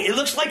 Right. It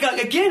looks like,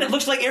 again, it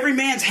looks like every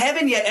man's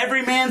heaven, yet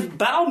every man's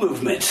bowel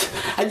movement.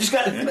 I just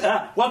got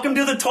to, welcome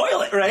to the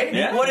toilet, right?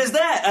 Yeah. What is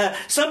that?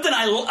 Something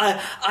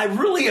I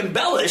really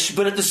embellish,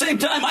 but at the same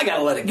time, I got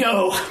to let it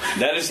go.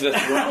 That is the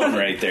throne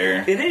right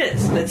there. It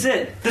is. That's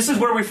it. This is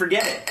where we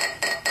forget it.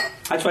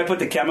 That's why I put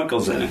the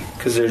chemicals in it,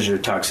 because there's your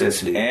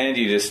toxicity. And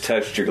you just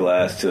touched your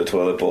glass to a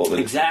toilet bowl.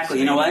 Exactly.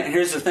 You know what?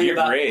 Here's the thing You're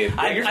about... brave.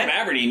 You're from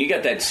Aberdeen. You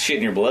got that shit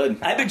in your blood.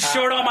 I've been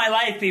short all my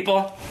life,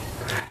 people.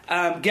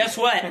 Guess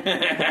what?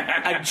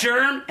 A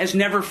germ has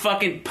never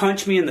fucking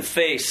punched me in the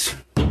face.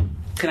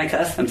 Can I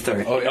cuss? I'm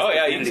sorry. Oh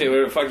yeah, you can say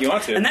whatever the fuck you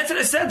want to. And that's what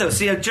I said, though.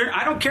 See, I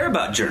don't care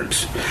about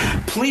germs.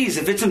 Please,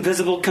 if it's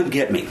invisible, come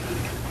get me.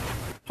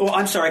 Oh,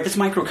 I'm sorry. If it's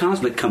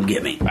microcosmic, come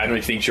get me. I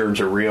don't think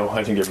germs are real.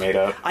 I think they're made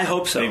up. I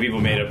hope so. Maybe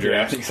people made up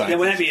germs. Yeah,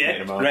 wouldn't that be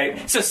it?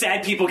 Right? So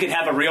sad people can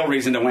have a real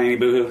reason to whinny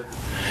boo-hoo.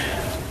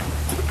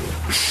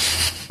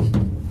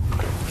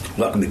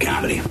 Welcome to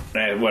comedy.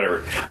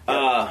 Whatever.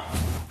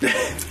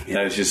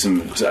 That was just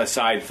a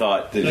side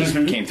thought that just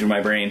came through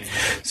my brain.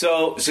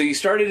 So you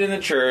started in the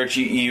church.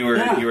 You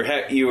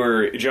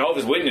were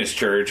Jehovah's Witness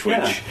church,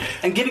 which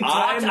and giving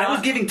talks. I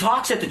was giving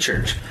talks at the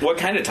church. What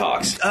kind of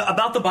talks?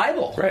 About the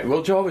Bible. Right.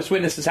 Well, Jehovah's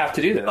Witnesses have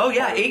to do that. Oh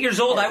yeah, 8 years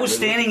old. I was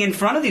standing in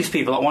front of these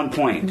people at one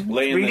point,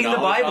 reading the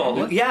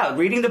Bible. Yeah,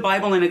 reading the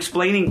Bible and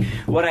explaining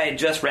what I had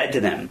just read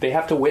to them. They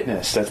have to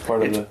witness. That's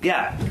part of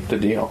the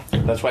deal.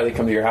 That's why they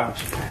come to your house.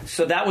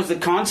 So that was the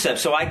concept.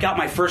 So I got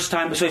my first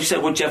time. So you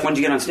said, "Well, Jeff, when did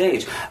you get on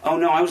stage?" Oh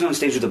no, I was on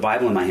stage with the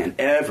Bible in my hand.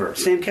 Ever.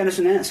 Sam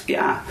Kinison-esque,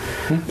 yeah.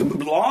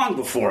 Long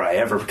before I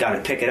ever got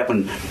to pick it up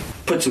and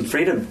put some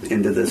freedom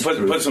into this.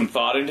 Put some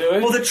thought into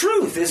it? Well, the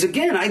truth is,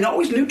 again, I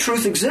always knew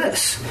truth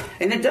exists.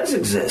 And it does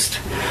exist.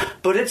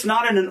 But it's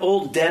not an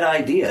old, dead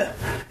idea.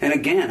 And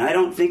again, I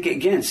don't think,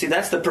 see,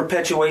 that's the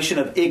perpetuation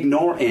of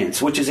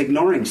ignorance, which is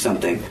ignoring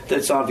something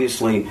that's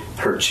obviously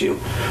hurts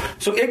you.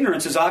 So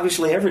ignorance is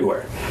obviously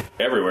everywhere.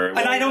 Everywhere. And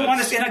I don't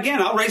want to, and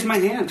again, I'll raise my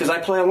hand because I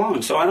play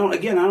along. So I don't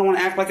want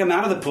to act like I'm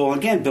out of the pool.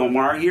 Again, Bill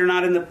Maher, you're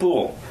not in the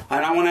pool.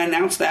 And I want to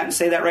announce that and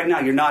say that right now.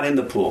 You're not in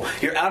the pool.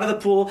 You're out of the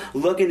pool,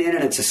 looking in,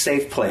 and it's a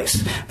safe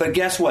place. But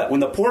guess what? When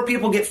the poor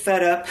people get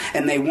fed up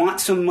and they want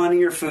some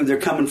money or food, they're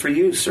coming for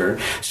you, sir.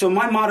 So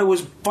my motto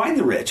was, find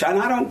the rich. And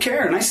I don't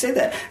care. And I say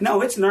that.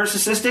 No, it's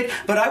narcissistic,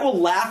 but I will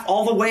laugh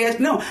all the way.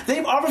 No,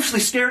 they've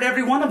obviously scared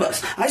every one of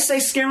us. I say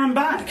scare them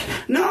back.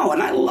 No,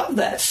 and I love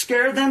that.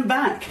 Scare them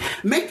back.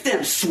 Make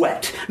them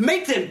sweat.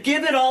 Make them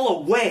give it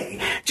all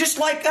away. Just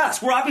like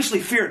us. We're obviously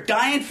fear of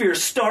dying, fear of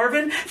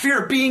starving,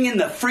 fear of being in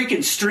the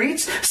freaking streets.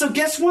 So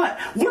guess what?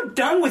 We're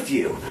done with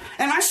you.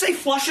 And I say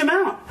flush them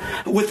out.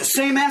 With the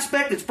same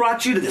aspect that's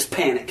brought you to this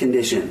panic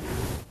condition.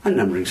 A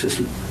numbering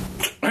system.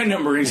 A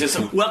numbering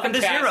system. Welcome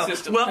to zero.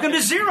 Welcome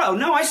to zero.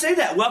 No, I say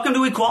that. Welcome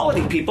to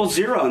equality, people.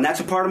 Zero. And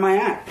that's a part of my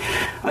act.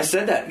 I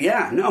said that.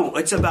 Yeah, no.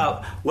 It's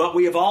about what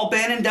we have all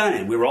been and done.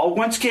 And we were all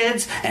once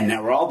kids, and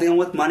now we're all dealing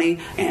with money,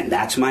 and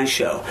that's my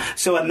show.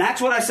 So, and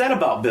that's what I said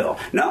about Bill.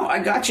 No, I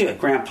got you,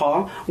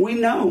 Grandpa. We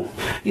know.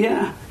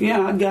 Yeah,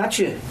 I got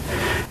you.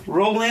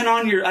 Roll in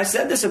on your... I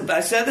said this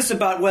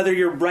about whether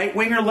you're right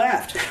wing or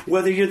left.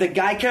 Whether you're the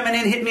guy coming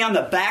in, hitting me on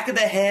the back of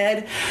the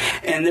head,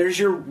 and there's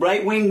your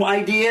right wing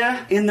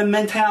idea in the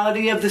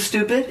mentality of the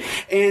stupid,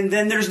 and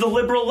then there's the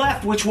liberal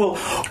left, which will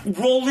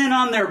roll in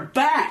on their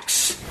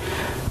backs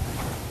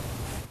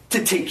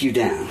to take you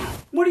down.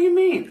 What do you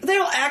mean?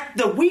 They'll act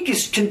the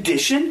weakest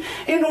condition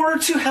in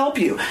order to help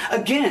you.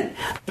 Again,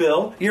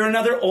 Bill, you're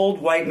another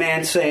old white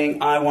man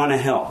saying, I want to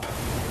help.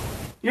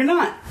 You're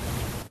not.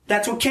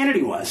 That's what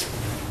Kennedy was.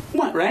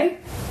 What,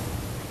 right?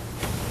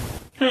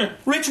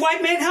 Rich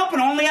white man helping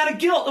only out of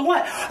guilt.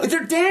 What?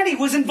 Their daddy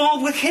was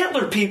involved with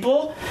Hitler,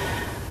 people.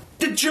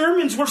 The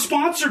Germans were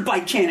sponsored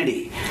by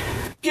Kennedy.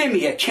 Give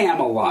me a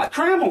Camelot,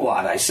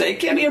 I say.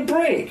 Give me a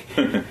break.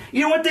 You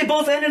know what they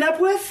both ended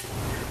up with?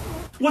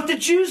 What the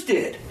Jews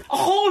did. A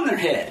hole in their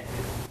head.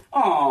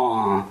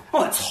 Aww.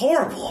 Oh, that's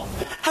horrible.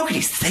 How could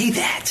he say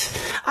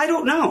that? I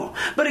don't know.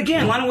 But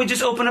again, why don't we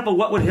just open up a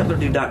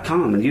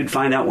whatwouldhitlerdo.com and you'd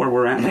find out where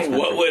we're at.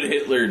 What would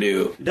Hitler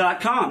do?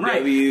 .com,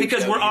 right.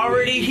 Because we're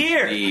already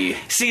here.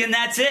 See, and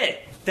that's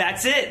it.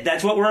 That's it.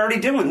 That's what we're already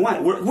doing.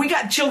 What? We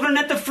got children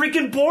at the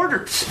freaking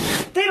borders.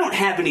 They don't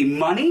have any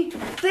money.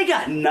 They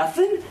got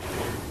nothing.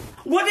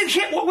 What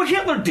would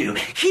Hitler do?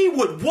 He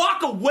would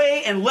walk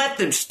away and let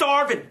them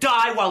starve and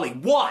die while he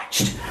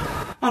watched.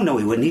 Oh, no,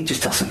 he wouldn't. He'd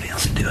just tell somebody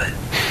else to do it.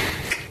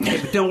 Hey,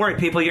 but don't worry,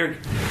 people. You're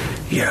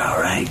all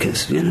right,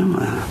 because, you're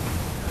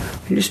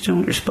just doing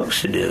what you're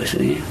supposed to do,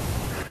 see?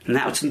 And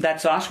that's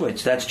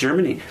Auschwitz. That's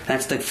Germany.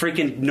 That's the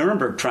freaking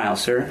Nuremberg trial,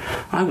 sir.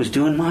 I was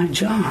doing my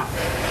job.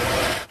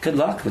 Good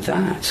luck with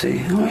that,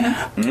 see? Oh,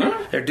 yeah.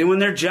 Mm-hmm. They're doing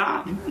their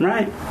job,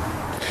 right?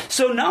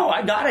 So, no,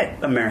 I got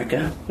it,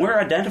 America. We're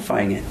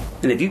identifying it.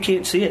 And if you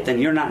can't see it, then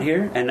you're not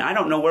here, and I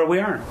don't know where we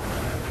are.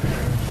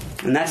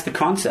 And that's the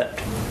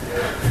concept.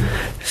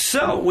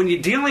 So, when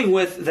you're dealing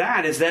with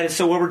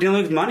so what we're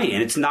dealing with money,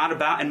 and it's not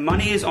about, and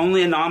money is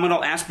only a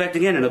nominal aspect,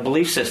 again, in a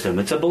belief system.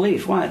 It's a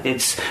belief. What?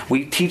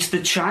 We teach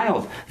the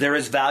child there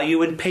is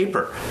value in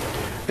paper.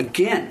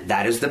 Again,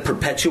 that is the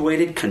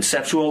perpetuated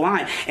conceptual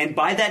line. And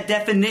by that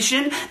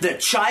definition, the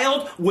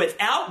child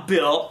without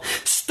bill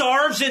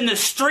starves in the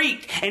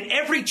street, and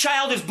every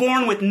child is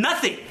born with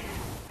nothing.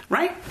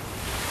 Right?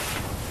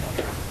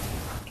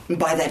 And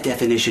by that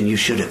definition, you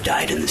should have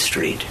died in the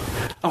street.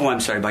 Oh,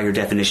 I'm sorry, by your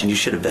definition, you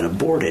should have been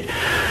aborted.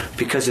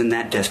 Because in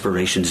that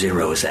desperation,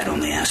 zero is that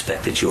only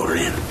aspect that you're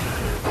in.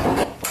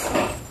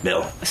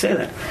 Bill, I say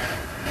that.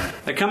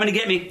 They're coming to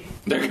get me.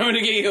 They're coming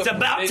to get you. It's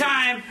about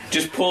time.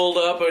 Just pulled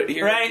up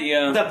here at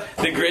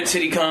the Grit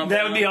City compound.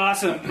 That would be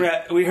awesome.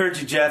 Right. We heard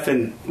you, Jeff,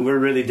 and we're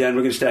really done.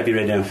 We're going to stop you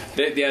right now.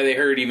 They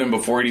heard even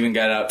before it even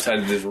got outside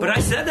of this room. But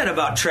I said that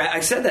about I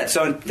said that.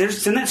 So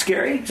isn't that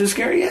scary? Is it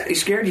scary yet? Are you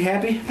scared? You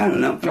happy? I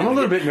don't know. I'm a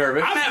little bit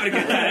nervous. I'm having a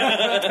good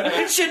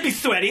time. It should be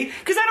sweaty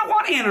because I don't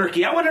want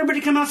anarchy. I want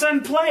everybody to come outside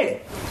and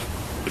play.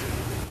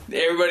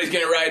 Everybody's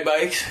going to ride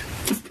bikes?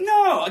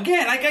 No,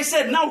 again, like I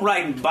said, no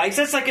riding bikes.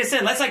 That's like I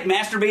said, that's like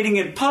masturbating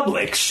in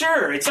public.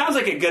 Sure, it sounds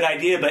like a good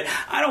idea, but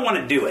I don't want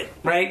to do it,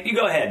 right? You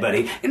go ahead,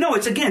 buddy. No,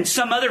 it's, again,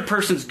 some other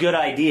person's good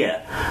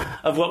idea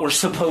of what we're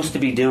supposed to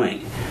be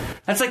doing.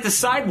 That's like the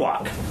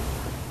sidewalk.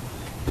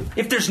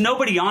 If there's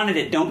nobody on it,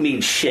 it don't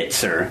mean shit,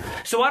 sir.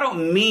 So I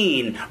don't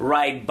mean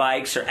ride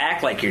bikes or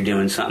act like you're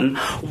doing something.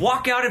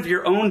 Walk out of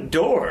your own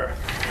door.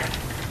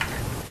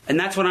 And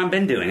that's what I've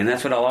been doing, and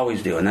that's what I'll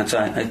always do. And that's,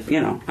 I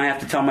have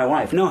to tell my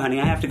wife, no, honey,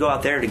 I have to go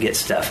out there to get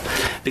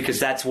stuff because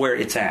that's where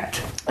it's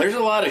at. There's a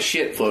lot of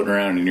shit floating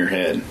around in your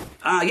head.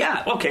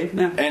 Yeah, okay.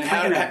 Yeah. And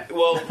now, I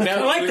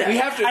like that. We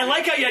have to, I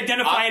like how you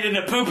identify it in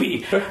a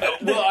poopy.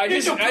 Well, I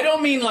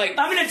don't mean like...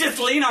 I'm going to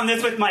just lean on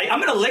this with I'm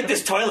going to lick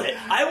this toilet.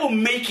 I will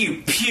make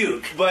you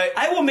puke. But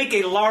I will make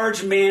a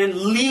large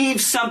man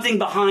leave something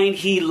behind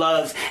he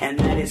loves, and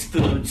that is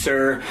food,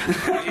 sir.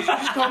 Did you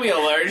just call me a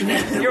large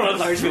man? You're a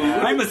large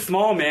man. I'm a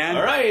small man.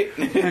 All right.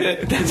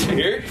 That's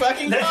here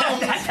fucking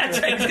comes.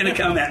 That's right. It's going to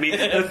come at me.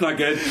 That's not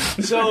good.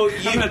 So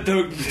I'm going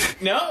to...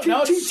 No,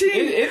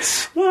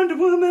 it's... Wonder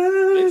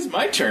Woman. It's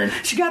my turn.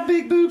 She got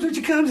big boobs when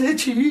she comes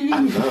at you.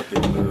 I love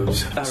big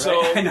boobs. Right.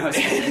 So I know.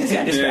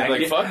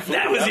 like, fuck,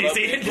 that was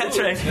easy. That's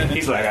right.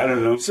 He's like, I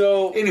don't know.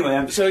 So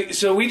anyway,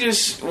 so we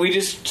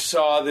just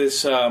saw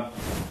this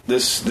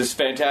this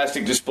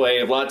fantastic display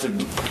of lots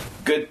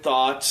of good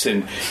thoughts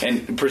and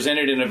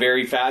presented in a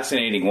very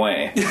fascinating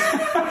way.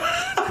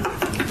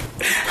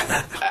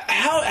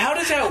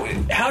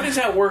 How does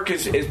that work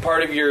as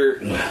part of your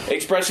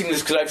expressing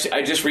this? Because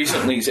I just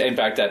recently, in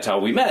fact, that's how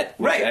we met.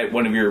 Right at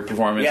one of your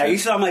performances. Yeah, you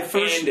saw my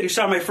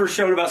first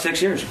show in about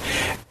 6 years.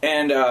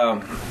 And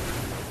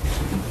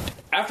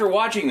after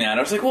watching that,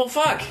 I was like, well,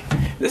 fuck.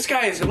 This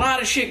guy has a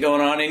lot of shit going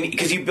on, and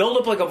because you build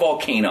up like a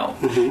volcano,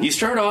 you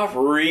start off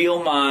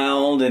real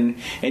mild, and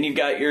you've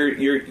got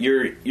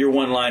your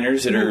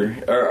one-liners that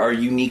are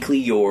uniquely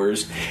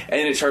yours,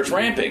 and it starts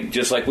ramping,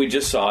 just like we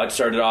just saw. It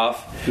started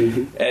off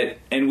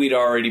and we'd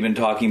already been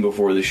talking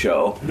before the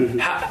show.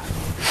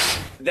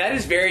 That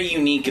is very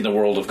unique in the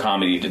world of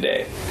comedy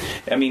today.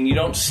 I mean, you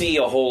don't see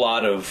a whole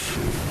lot of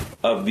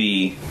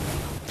the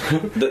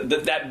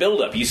that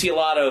build-up. You see a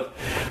lot of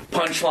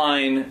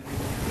punchline.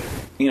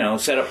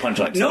 Set up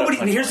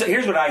punchline.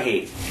 Here's what I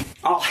hate.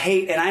 I'll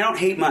hate, and I don't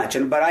hate much,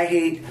 but I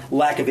hate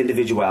lack of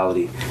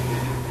individuality.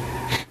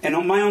 And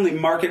on my only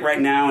market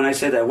right now, and I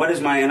said that.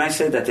 And I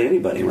said that to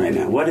anybody right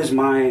now. What is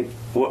my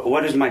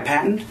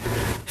patent?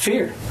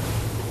 Fear.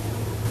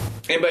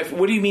 And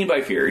what do you mean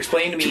by fear?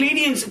 Explain to me.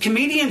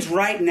 Comedians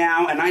right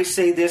now, and I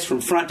say this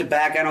from front to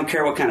back, I don't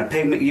care what kind of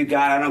pigment you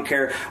got, I don't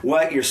care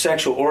what your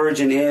sexual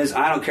origin is,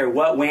 I don't care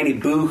what whanny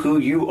boo-hoo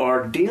you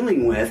are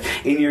dealing with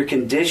in your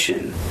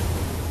condition.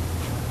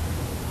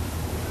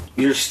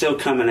 You're still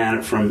coming at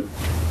it from,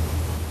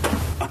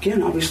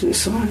 again, obviously a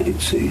side,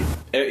 see?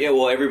 Yeah,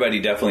 well,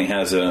 everybody definitely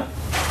has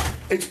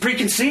It's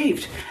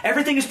preconceived.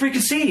 Everything is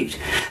preconceived.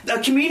 A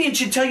comedian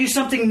should tell you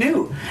something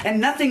new, and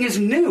nothing is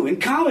new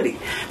in comedy.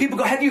 People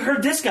go, have you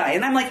heard this guy?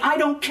 And I'm like, I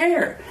don't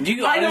care. Do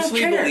you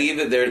honestly believe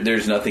that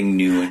there's nothing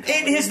new in comedy?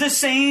 It is the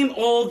same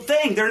old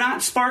thing. They're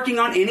not sparking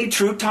on any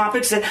true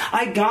topics that,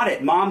 I got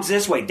it. Mom's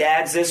this way.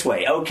 Dad's this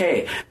way.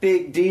 Okay.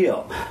 Big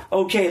deal.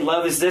 Okay.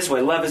 Love is this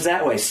way. Love is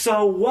that way.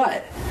 So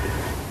what?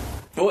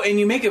 Well, and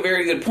you make a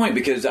very good point,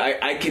 because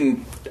I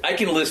can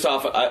list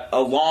off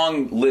a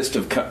long list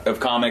of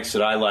comics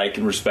that I like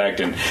and respect,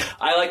 and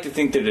I like to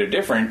think that they're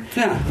different.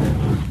 Yeah.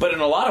 But in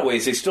a lot of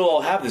ways, they still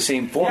all have the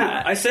same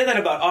format. Yeah, I say that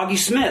about Augie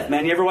Smith,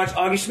 man. You ever watch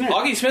Augie Smith?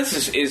 Augie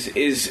Smith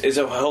is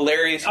a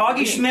hilarious.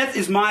 Augie Smith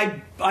is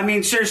I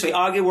mean, seriously,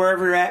 Augie,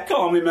 wherever you're at,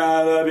 call me, man,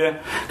 I love you.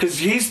 Because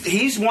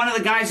he's one of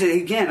the guys that,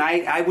 again,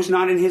 I was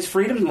not in his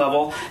freedom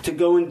level to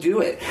go and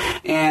do it.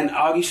 And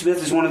Augie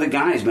Smith is one of the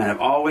guys, man.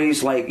 I've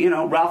always,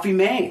 Ralphie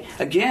May,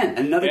 again,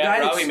 another guy.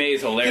 Ralphie May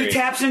is hilarious. He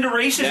taps into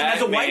racism as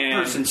a white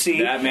person,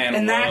 see? That man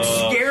and that's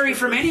scary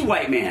from any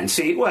white man,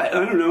 see? What?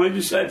 I don't know,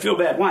 I feel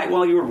bad. Why?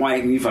 Well, you were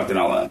white and you fucked it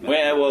all up.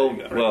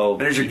 Well,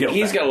 there's your guilt.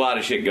 He's got a lot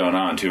of shit going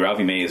on, too.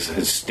 Ralphie May is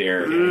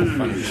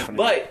hysterical.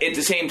 But at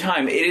the same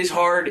time, it is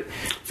hard.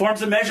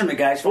 Forms of measurement,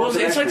 guys.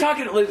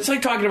 It's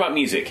like talking about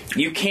music.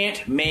 You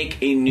can't make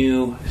a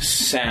new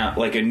sound,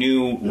 like a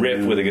new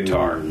riff with a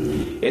guitar.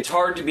 It's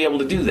hard to be able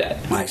to do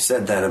that. I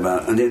said that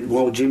about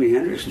Jimi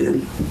Hendrix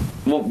did.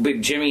 Well, but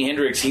Jimi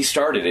Hendrix, he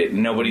started it,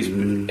 and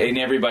and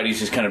everybody's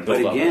just kind of built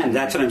up. But again,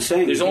 that's what I'm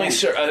saying. There's only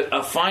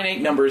a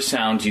finite number of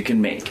sounds you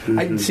can make.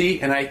 I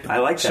see, and I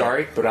like that.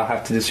 Sorry, but I'll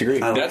have to disagree.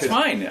 That's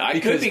fine. I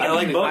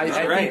like both.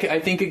 I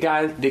think a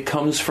guy that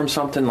comes from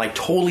something like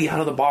totally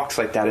out of the box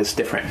like that is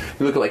different.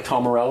 You look at like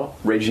Tom Morello,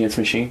 Rage Against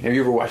the Machine. Have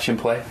you ever watched him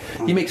play?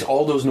 He makes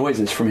all those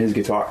noises from his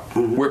guitar,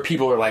 where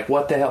people are like,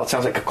 "What the hell?" It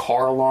sounds like a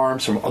car alarm,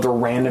 some other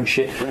random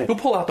shit. Right. He'll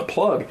pull out the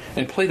plug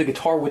and play the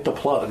guitar with the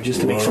plug just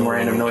to make some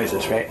random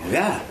noises, right?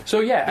 Yeah.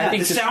 So I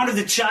think the sound of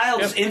the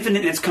child is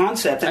infinite in its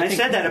concept, and I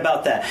said that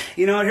about that.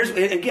 You know, here's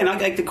again, I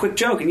like the quick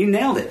joke, and you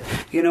nailed it.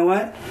 You know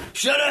what?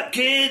 Shut up,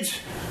 kids.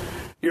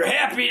 Your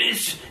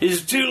happiness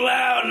is too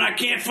loud, and I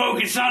can't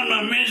focus on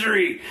my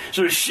misery.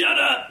 So shut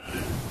up.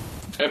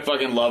 I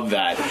fucking love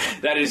that.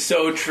 That is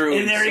so true.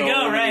 And there you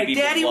go, right?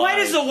 Daddy, why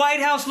does the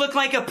White House look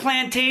like a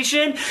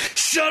plantation?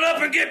 Shut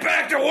up and get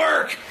back to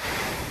work.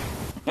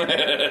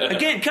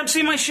 Again, come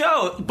see my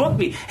show. Book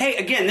me. Hey,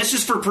 again, this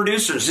is for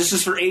producers. This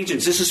is for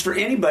agents. This is for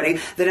anybody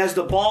that has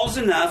the balls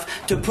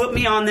enough to put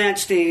me on that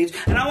stage.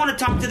 And I want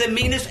to talk to the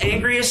meanest,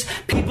 angriest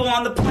people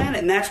on the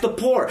planet, and that's the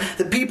poor,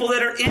 the people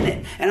that are in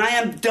it. And I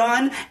am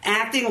done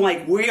acting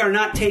like we are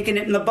not taking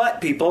it in the butt,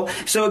 people.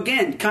 So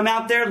again, come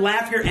out there,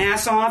 laugh your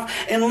ass off,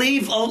 and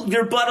leave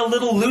your butt a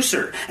little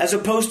looser as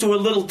opposed to a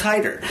little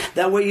tighter.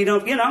 That way you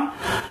don't,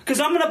 because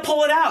I'm going to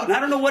pull it out. And I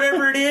don't know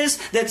whatever it is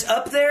that's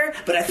up there,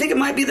 but I think it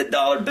might be the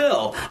 $1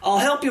 bill. I'll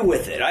help you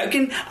with it. I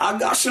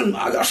got some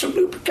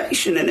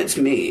lubrication, and it's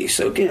me.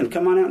 So again,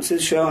 come on out and see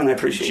the show, and I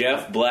appreciate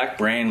Jeff Black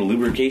brand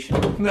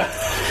lubrication.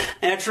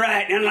 That's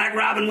right. And like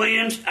Robin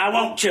Williams, I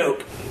won't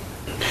choke.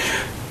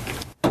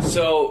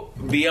 So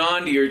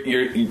beyond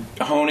your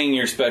honing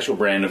your special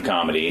brand of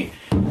comedy,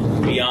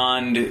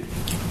 beyond.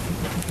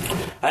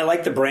 I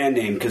like the brand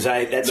name because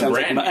that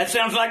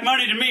sounds like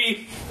money to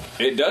me.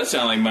 It does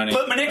sound like money.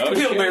 Put my Nick to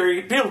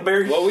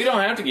Pillsbury. Well, we don't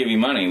have to give you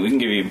money. We can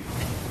give you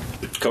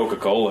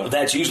Coca-Cola.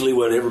 That's usually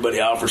what everybody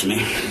offers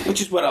me,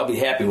 which is what I'll be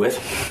happy with.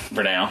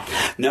 For now.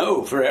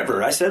 No,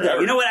 forever. I said that.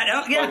 You know what?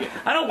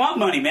 I don't want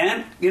money,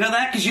 man. You know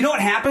that? Because you know what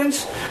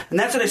happens? And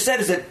that's what I said,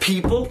 is that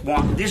people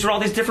want... These are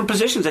all these different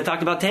positions I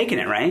talked about taking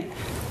it, right?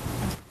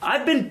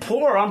 I've been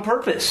poor on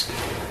purpose.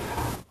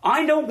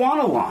 I don't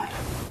want a lot.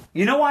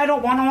 You know why I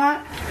don't want a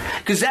lot?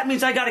 Because that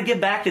means I got to give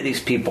back to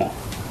these people.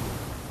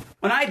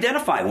 And I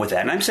identify with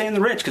that. And I'm saying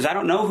the rich, because I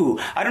don't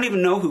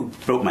even know who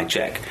wrote my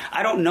check.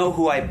 I don't know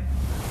who I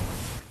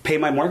pay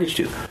my mortgage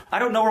to. I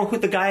don't know who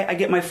the guy I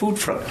get my food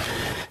from.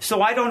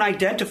 So I don't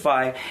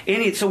identify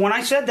any. So when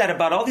I said that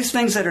about all these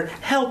things that are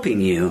helping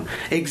you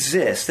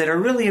exist, that are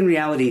really in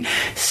reality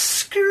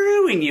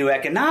screwing you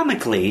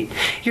economically,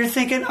 you're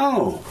thinking,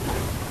 oh,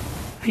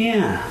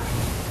 yeah,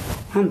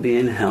 I'm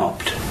being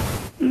helped.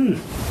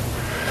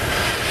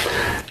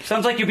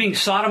 Sounds like you're being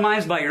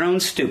sodomized by your own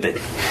stupid.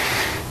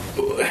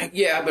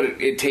 Yeah, but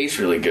it tastes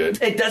really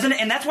good. It doesn't,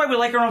 and that's why we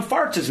like our own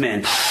farts as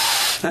men.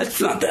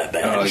 That's not that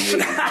bad. Oh,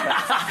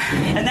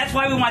 yeah. And that's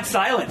why we want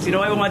silence. You know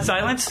why we want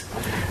silence?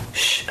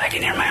 Shh, I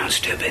can hear my own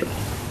stupid.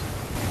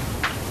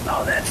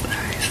 Oh, that's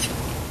nice.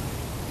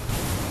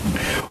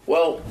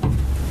 Well,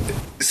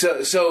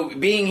 so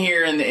being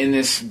here in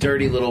this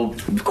dirty little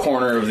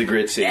corner of the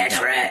Grit City.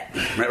 That's right.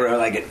 Right where I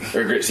like it.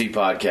 Or Grit City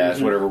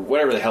Podcast,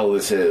 whatever the hell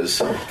this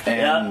is.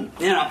 And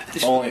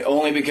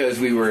only because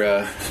we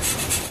were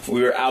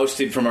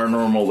ousted from our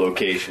normal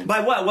location.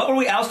 By what? What were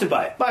we ousted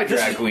by? By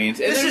drag queens.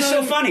 This is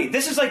so funny.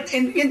 This is like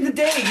in the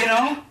day, you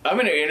know? I'm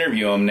going to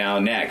interview them now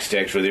next,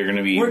 actually.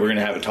 We're going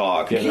to have a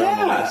talk.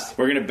 Yeah.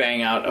 We're going to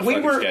bang out a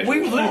fucking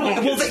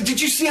schedule. Did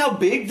you see how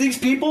big these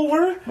people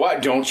were?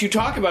 What? Don't you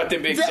talk about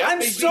them big stuff.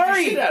 I'm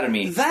sorry. Shit out of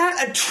me.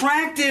 That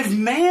attractive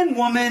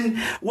man-woman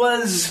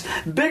was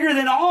bigger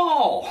than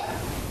all.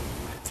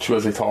 She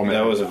was a tall man.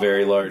 That was a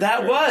very large.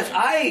 That bird. was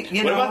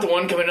What about the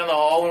one coming down the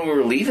hall when we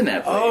were leaving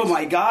that place? Oh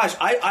my gosh,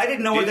 I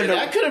didn't know whether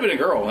That could have been a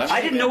girl.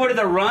 I didn't know whether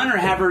to run or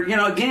have her,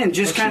 again,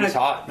 just kind of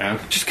hot, man.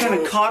 just kind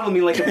of coddle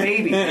me like a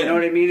baby, you know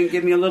what I mean, and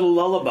give me a little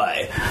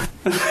lullaby.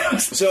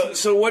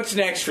 So what's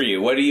next for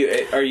you? What are you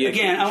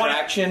Again, I want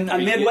traction? to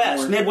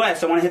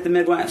Midwest. I want to hit the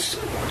Midwest.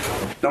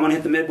 I want to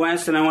hit the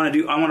Midwest, and I want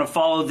to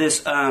follow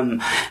this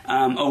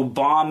Obama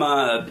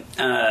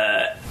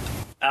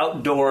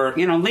outdoor,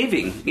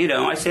 leaving.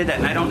 I say that,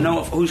 and I don't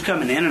know who's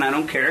coming in, and I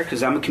don't care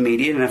because I'm a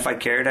comedian, and if I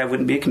cared, I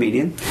wouldn't be a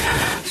comedian.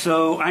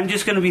 So I'm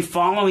just going to be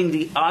following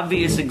the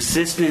obvious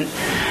existent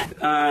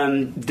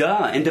and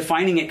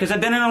defining it because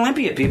I've been in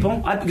Olympia,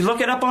 people.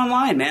 Look it up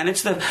online, man.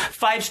 It's the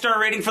 5-star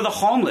rating for the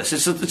homeless.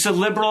 It's a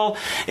liberal.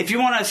 If you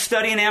want to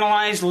study and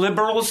analyze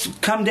liberals,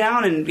 come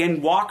down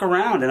and walk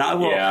around, and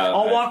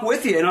I'll walk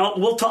with you, and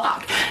we'll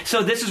talk.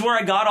 So this is where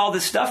I got all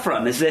this stuff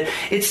from. Is that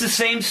it's the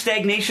same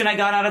stagnation I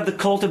got out of the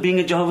cult of being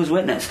a Jehovah's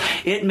Witness.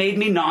 It made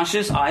me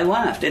nauseous. I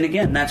left. And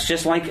again, that's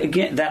just like,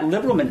 that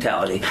liberal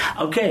mentality.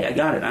 Okay, I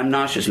got it. I'm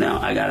nauseous now.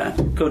 I got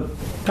to go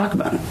talk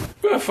about it.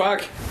 Oh,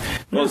 fuck.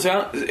 Well,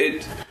 so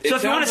if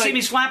you want to see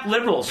me slap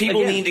liberals,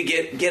 people need to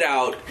get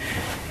out.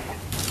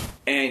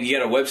 And you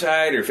got a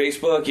website or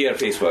Facebook? You have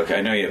Facebook.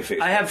 I know you have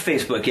Facebook. I have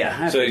Facebook,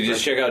 yeah. So you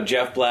just check out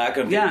Jeff Black.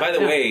 By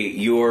the way,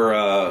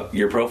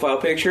 your profile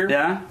picture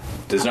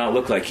does not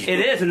look like you.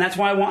 It is, and that's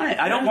why I want it.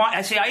 I don't want... I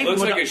even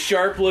looks like a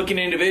sharp-looking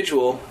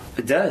individual.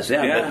 It does,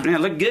 yeah.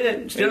 But, look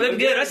good. Still look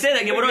good. I say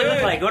that. What do I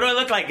look like? What do I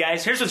look like,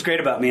 guys? Here's what's great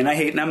about me, and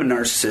I'm a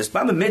narcissist.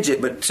 I'm a midget,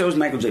 but so is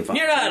Michael J. Fox.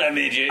 You're not a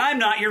midget. I'm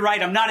not. You're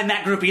right. I'm not in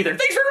that group either.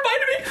 Thanks for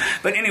reminding me.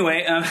 But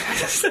anyway... they won't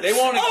accept you. They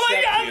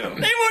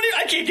won't.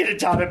 I can't get a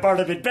top at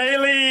part of it,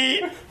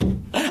 Bailey.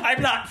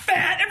 I'm not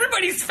fat.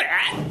 Everybody's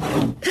fat.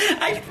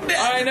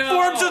 I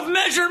know. Forms of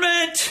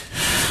measurement.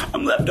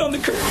 I'm left on the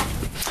curve.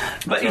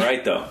 But that's all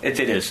right, though. It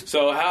is.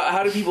 So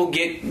how do people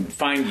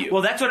find you?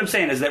 Well, that's what I'm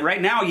saying, is that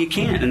right now you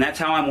can't, and that's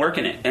how I'm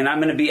working it. And I'm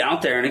going to be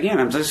out there. And again,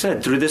 as I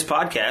said, through this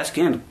podcast,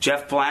 again,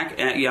 Jeff Black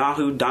at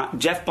Yahoo.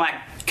 Jeff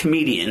Black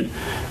Comedian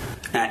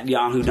at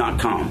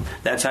yahoo.com.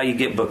 That's how you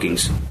get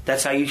bookings.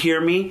 That's how you hear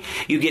me.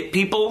 You get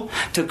people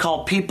to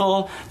call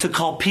people to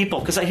call people.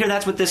 Because I hear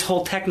that's what this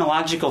whole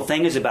technological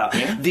thing is about.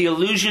 Yeah. The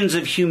illusions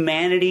of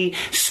humanity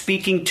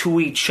speaking to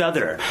each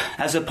other.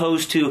 As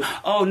opposed to,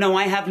 oh, no,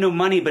 I have no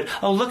money, but,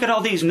 oh, look at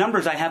all these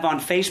numbers I have on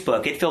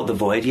Facebook. It filled the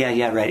void.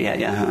 Yeah, right,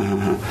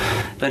 yeah.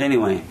 But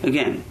anyway,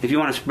 again, if you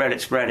want to spread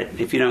it, spread it.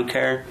 If you don't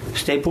care,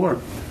 stay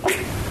poor.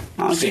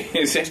 Stay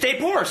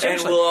poor, seriously.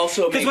 And we'll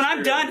also because when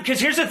I'm done, because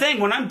here's the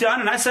thing, when I'm done,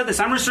 and I said this,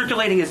 I'm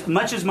recirculating as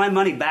much as my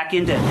money back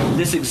into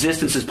this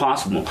existence as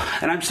possible.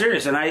 And I'm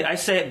serious, and I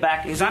say it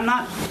back because I'm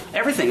not,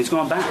 everything is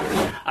going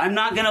back. I'm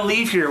not going to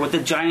leave here with a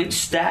giant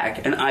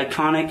stack, an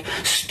iconic,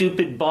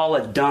 stupid ball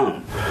of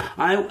dumb.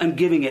 I am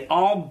giving it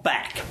all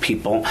back,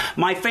 people.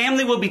 My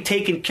family will be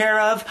taken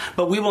care of,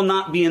 but we will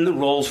not be in the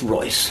Rolls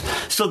Royce.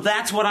 So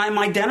that's what I'm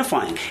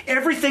identifying.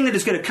 Everything that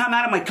is going to come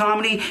out of my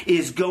comedy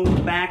is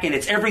going back, and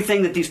it's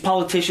everything that these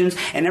politicians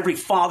and every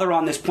father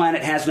on this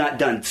planet has not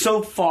done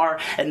so far,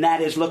 and that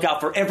is look out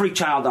for every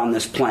child on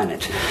this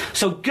planet.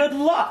 So good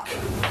luck,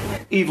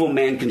 evil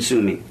man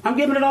consuming. I'm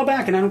giving it all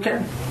back, and I don't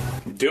care.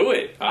 Do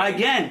it.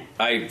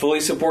 I fully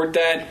support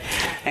that.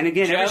 And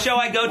again, Jeff, every show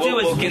I go to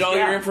we'll get all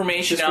your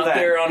information out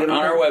there on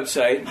our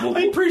website.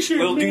 I appreciate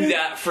it. We'll do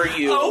that for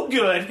you. Oh,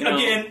 good.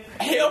 Again,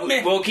 help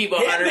me. We'll keep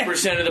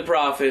 100% of the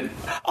profit.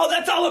 Oh,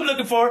 that's all I'm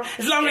looking for.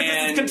 As long as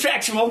it's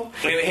contractual.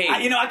 Hey,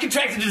 I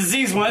contracted a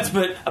disease once,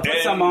 but I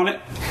put some on it.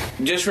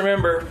 Just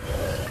remember,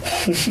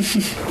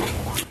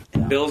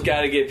 Bill's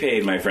got to get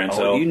paid, my friend.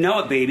 So you know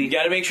it, baby. You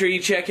got to make sure you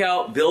check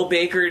out Bill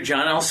Baker,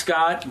 John L.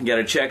 Scott. You got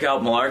to check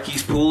out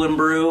Malarkey's Pool and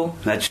Brew.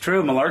 That's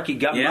true. Malarkey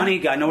got money.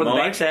 Got to know where the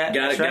bank's at.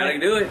 Got to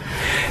do it.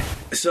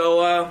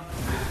 So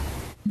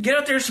get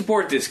out there and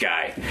support this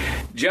guy,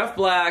 Jeff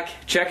Black.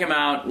 Check him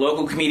out.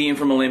 Local comedian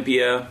from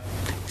Olympia.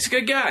 He's a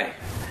good guy.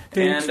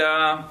 Thanks.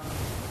 And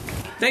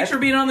thanks for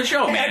being on the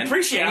show, man. I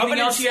appreciate it. Anything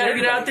else you got to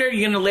get out there?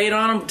 You're going to lay it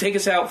on him? Take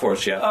us out for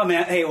us, Jeff. Oh,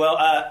 man. Hey, well,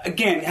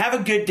 again, have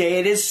a good day.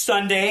 It is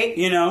Sunday,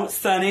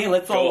 sunny.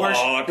 Let's all worship.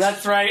 Hawks.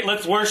 That's right.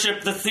 Let's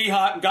worship the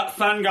Seahawk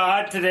sun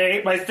god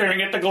today by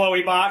staring at the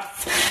glowy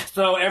box.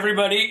 So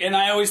everybody, and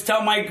I always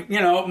tell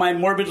my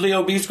morbidly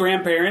obese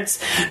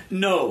grandparents,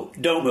 no,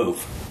 don't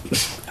move.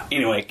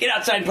 Anyway, get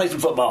outside and play some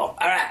football.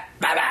 All right.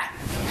 Bye-bye.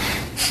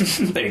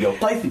 There you go.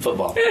 Play some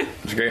football.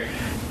 It's great.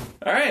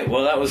 All right.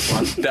 Well, that was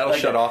fun. That'll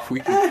shut off. We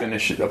can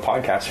finish a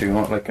podcast if you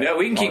want. Yeah,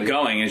 we can keep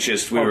going. It's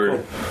just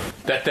cool.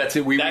 That's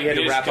it. We had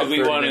to wrap up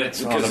 30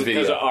 minutes on the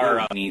video.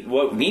 Because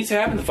what needs to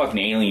happen, the fucking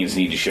aliens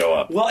need to show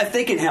up. Well, if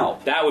they can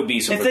help. That would be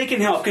something. If they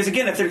can help. Because,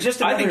 again, if they're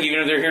just I think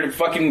even if they're here to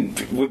fucking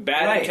with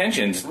bad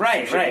intentions.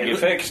 Right. Get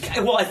fixed.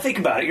 Well, I think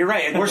about it. You're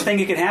right. And the worst thing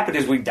that can happen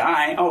is we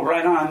die. Oh,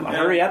 right on.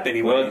 Hurry up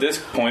anyway. Well, at this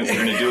point, we're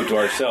going to do it to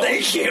ourselves.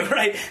 Thank you.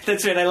 Right.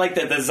 That's it. I like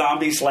that. The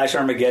zombie /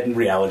 Armageddon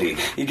reality.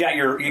 You got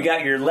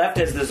your left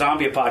as the zombie.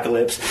 zombie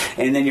apocalypse,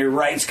 and then your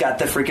right's got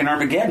the freaking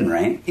Armageddon,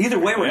 right? Either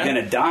way, we're going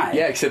to die.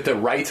 Yeah, except the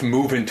right's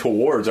moving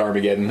towards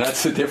Armageddon.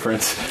 That's the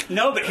difference.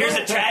 No, but here's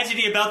a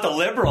tragedy about the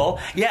liberal.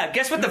 Yeah,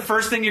 guess what the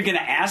first thing you're going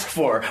to ask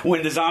for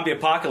when the zombie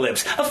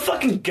apocalypse? A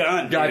fucking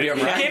gun. Goddamn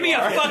right. Give me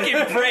a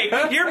fucking break.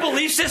 Your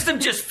belief system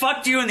just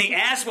fucked you in the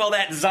ass while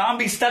that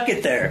zombie stuck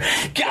it there.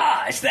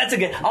 Gosh, that's a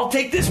good... I'll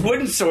take this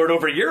wooden sword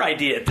over your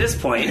idea at this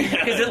point,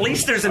 because at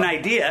least there's an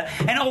idea.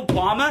 And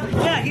Obama,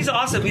 yeah, he's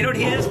awesome. You know what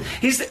he is?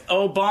 He's the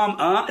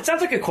Obama. It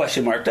sounds like a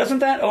question mark, doesn't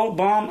that?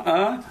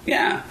 Obama.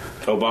 Yeah.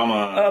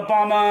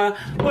 Obama.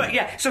 Well,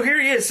 yeah. So here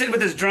he is sitting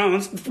with his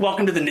drones.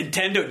 Welcome to the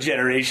Nintendo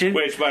generation.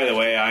 Which, by the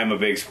way, I'm a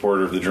big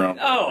supporter of the drone.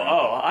 Oh,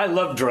 I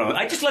love drones.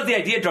 I just love the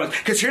idea of drones.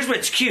 Because here's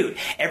what's cute.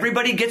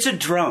 Everybody gets a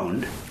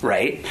drone,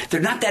 right?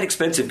 They're not that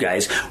expensive,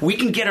 guys. We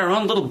can get our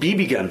own little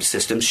BB gun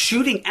system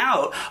shooting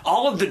out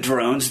all of the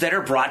drones that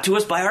are brought to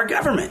us by our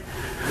government.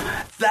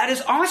 That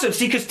is awesome.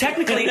 See, because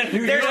technically,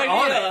 there's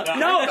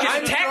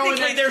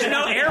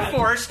no Air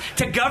Force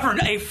to govern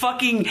a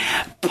fucking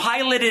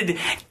piloted.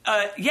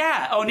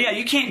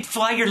 You can't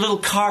fly your little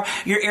car,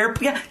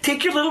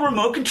 take your little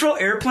remote control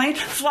airplane,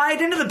 fly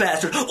it into the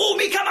bastard. Oh,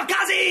 me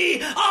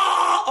kamikaze!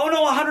 Oh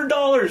no,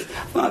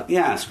 $100.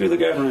 Yeah, screw the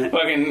government.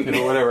 Fucking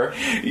whatever.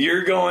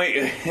 You're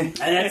going, and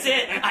that's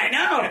it. I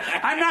know.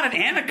 I'm not an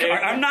anarchist.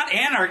 I'm not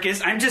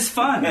anarchist. I'm just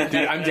fun. Dude,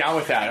 I'm down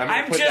with that.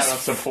 I'm put just that on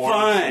some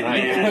forums. Fun,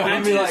 man.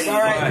 I'm be like, all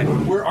right,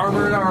 we're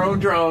armoring our own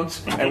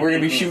drones, and we're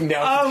gonna be shooting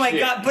down. Oh my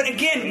god! But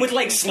again, with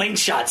like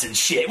slingshots and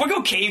shit, we'll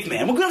go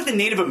caveman. We'll go like the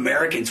Native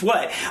Americans.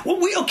 What? Well,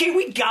 we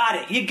got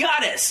it. You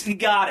got us.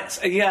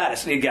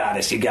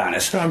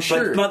 I'm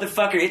sure, but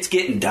motherfucker, it's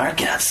getting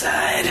dark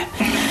outside.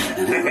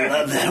 And I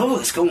love that. Oh,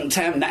 it's going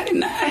time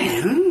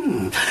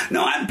 99.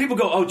 No, people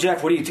go, oh,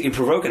 Jeff, what are you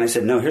provoking? I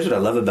said, no. Here's what I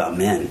love about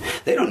men.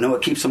 They don't know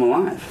what keeps them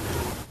alive.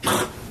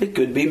 It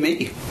could be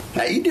me.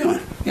 How you doing?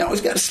 You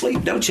always got to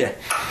sleep, don't you?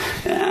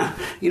 Yeah.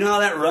 You know all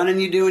that running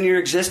you do in your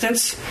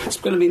existence? It's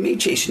going to be me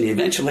chasing you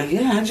eventually.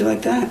 Yeah, how'd you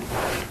like that?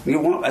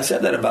 I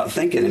said that about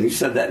thinking, and you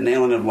said that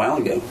nailing it a while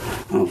ago.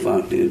 Oh,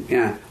 fuck, dude.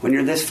 Yeah. When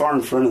you're this far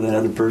in front of that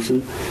other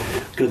person,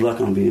 good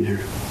luck on being here.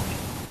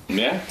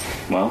 Yeah,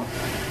 well.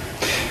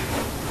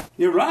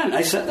 You're right.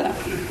 I said that.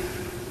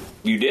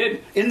 You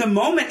did. In the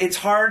moment, it's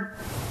hard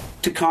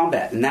to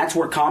combat, and that's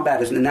where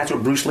combat is, and that's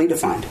what Bruce Lee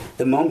defined.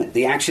 The moment,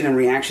 the action and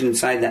reaction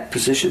inside that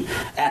position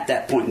at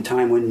that point in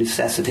time when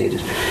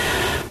necessitated.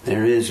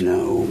 There is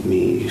no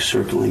me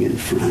circling in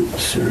front,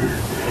 sir.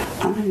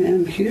 I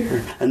am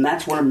here. And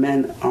that's where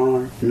men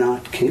are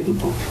not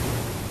capable.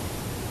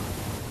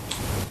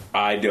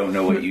 I don't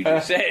know what you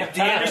just said.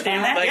 Do you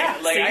understand that? I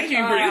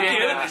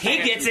can pretty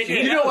He gets it.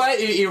 You know what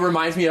it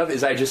reminds me of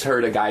is I just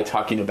heard a guy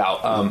talking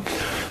about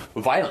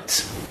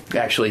violence.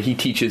 Actually, he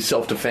teaches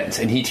self-defense,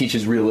 and he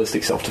teaches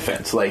realistic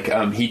self-defense. Like,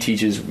 he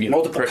teaches...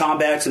 multiple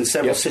combats in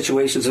several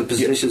situations and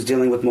positions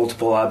dealing with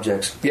multiple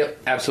objects.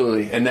 Yep,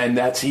 absolutely. And then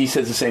he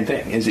says the same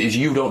thing, is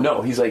you don't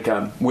know. He's like,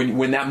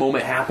 when that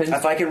moment happens...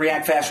 If I can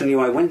react faster than you,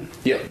 I win.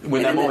 Yep,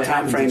 when that moment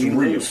happens, frame, you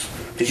lose.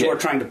 Because you are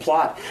trying to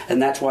plot, and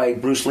that's why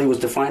Bruce Lee was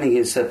defining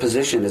his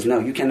position as, no,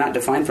 you cannot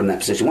define from that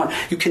position. One,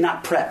 you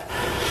cannot prep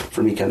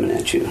for me coming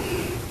at you.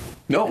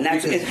 No, and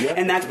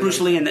that's Bruce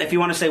Lee. And if you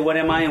want to say, what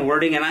am I in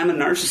wording? And I'm a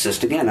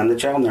narcissist. Again, I'm the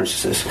child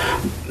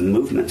narcissist.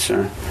 Movement,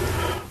 sir.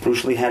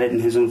 Bruce Lee had it in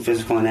his own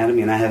physical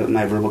anatomy, and I have it in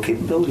my verbal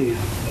capability.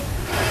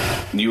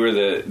 You were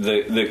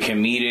the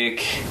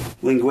comedic...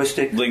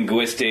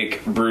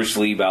 Linguistic Bruce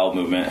Lee bowel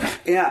movement.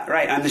 Yeah,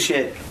 right. I'm the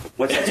shit.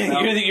 What's that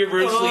smell? You're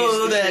Bruce Lee.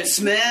 Oh, that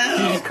smell.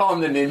 You just call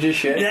him the ninja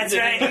shit. That's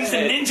right. He's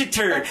a ninja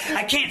turd.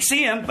 I can't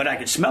see him, but I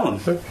can smell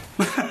him.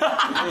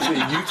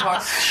 You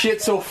talk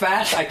shit so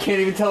fast, I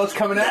can't even tell it's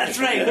coming out. That's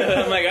right.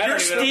 I'm like, your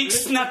stink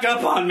snuck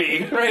up on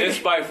me. Right. This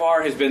by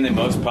far has been the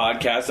most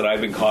podcasts that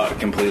I've been caught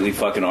completely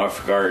fucking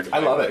off guard. I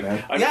love it,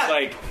 man. I'm just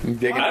like,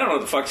 I don't know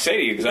what the fuck to say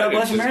to you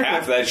because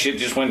half of that shit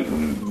just went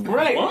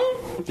right.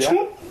 What?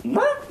 Yeah.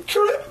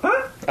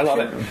 I love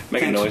it.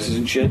 Making noises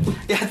and shit.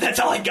 Yeah, that's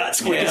all I got.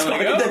 Yeah,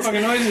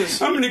 fucking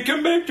noises. I'm going to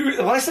come back to it.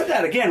 Well, I said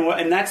that again,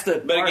 and that's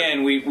the... But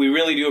again, we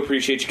really do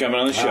appreciate you coming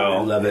on the show.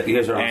 I love it. You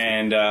guys are awesome.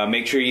 And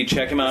make sure you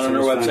check him out on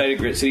our website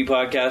at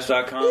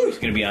gritcitypodcast.com. He's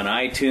going to be on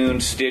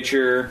iTunes,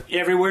 Stitcher.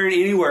 Everywhere and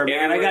anywhere,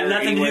 man. I got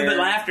nothing to do but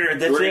laughter.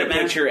 That's We're going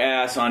to put your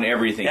ass on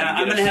everything. Yeah,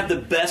 I'm going to have the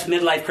best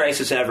midlife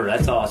crisis ever.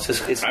 That's all.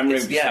 I'm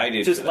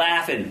excited. Just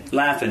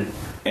laughing.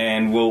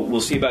 And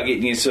we'll see about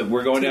getting you. So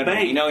we're going down to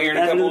Reno here in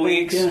a couple of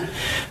weeks. Yeah.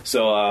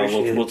 So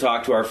we'll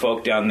talk to our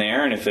folk down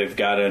there, and if they've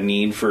got a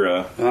need for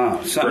a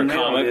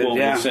comic,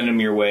 we'll send them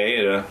your way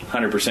at a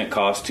 100%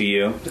 cost to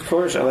you. Of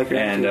course, I like your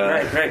and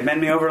right. Bend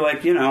me over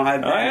like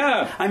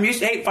I'm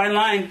used to. Hey, fine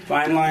line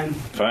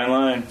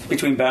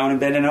between bowing and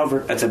bending over.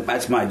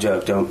 That's my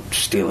joke. Don't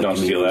steal it. Don't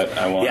steal that.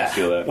 I won't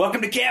steal that.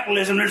 Welcome to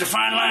capitalism. There's a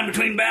fine line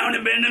between bowing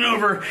and bending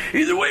over.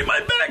 Either way,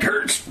 my back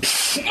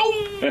hurts.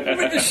 Oh, let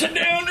me just sit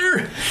down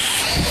there.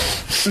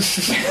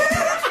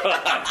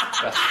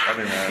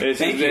 This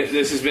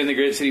has been the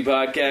Grit City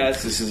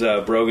Podcast. This is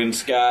Brogan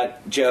Scott,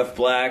 Jeff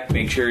Black.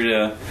 Make sure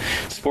to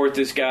support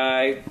this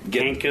guy.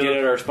 Get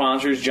at our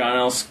sponsors, John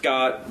L.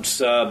 Scott's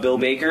Bill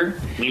Baker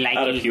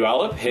out of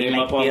Puyallup. Hit him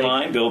up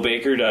online,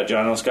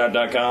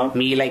 billbaker.johnlscott.com.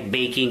 Me like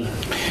baking.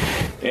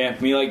 Yeah,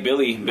 me like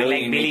Billy.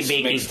 Billy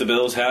makes the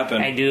bills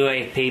happen. I do.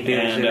 I pay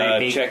bills.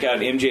 And check out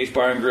MJ's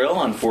Bar and Grill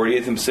on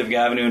 40th and Pacific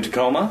Avenue in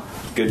Tacoma.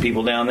 Good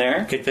people down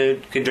there. Good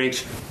food, good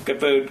drinks.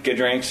 Good food, good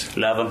drinks.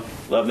 Love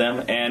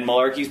them. And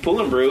Malarkey's Pool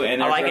and Brew and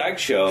their drag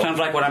show. Sounds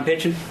like what I'm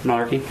pitching.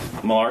 Malarkey.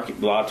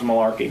 Lots of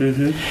malarkey.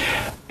 Mm-hmm.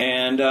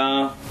 And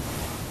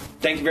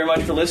thank you very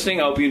much for listening.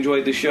 I hope you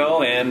enjoyed the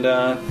show, and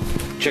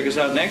check us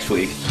out next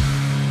week.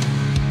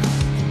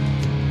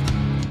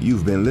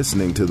 You've been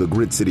listening to the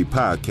Grit City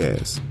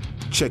Podcast.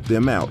 Check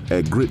them out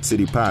at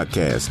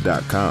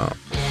gritcitypodcast.com.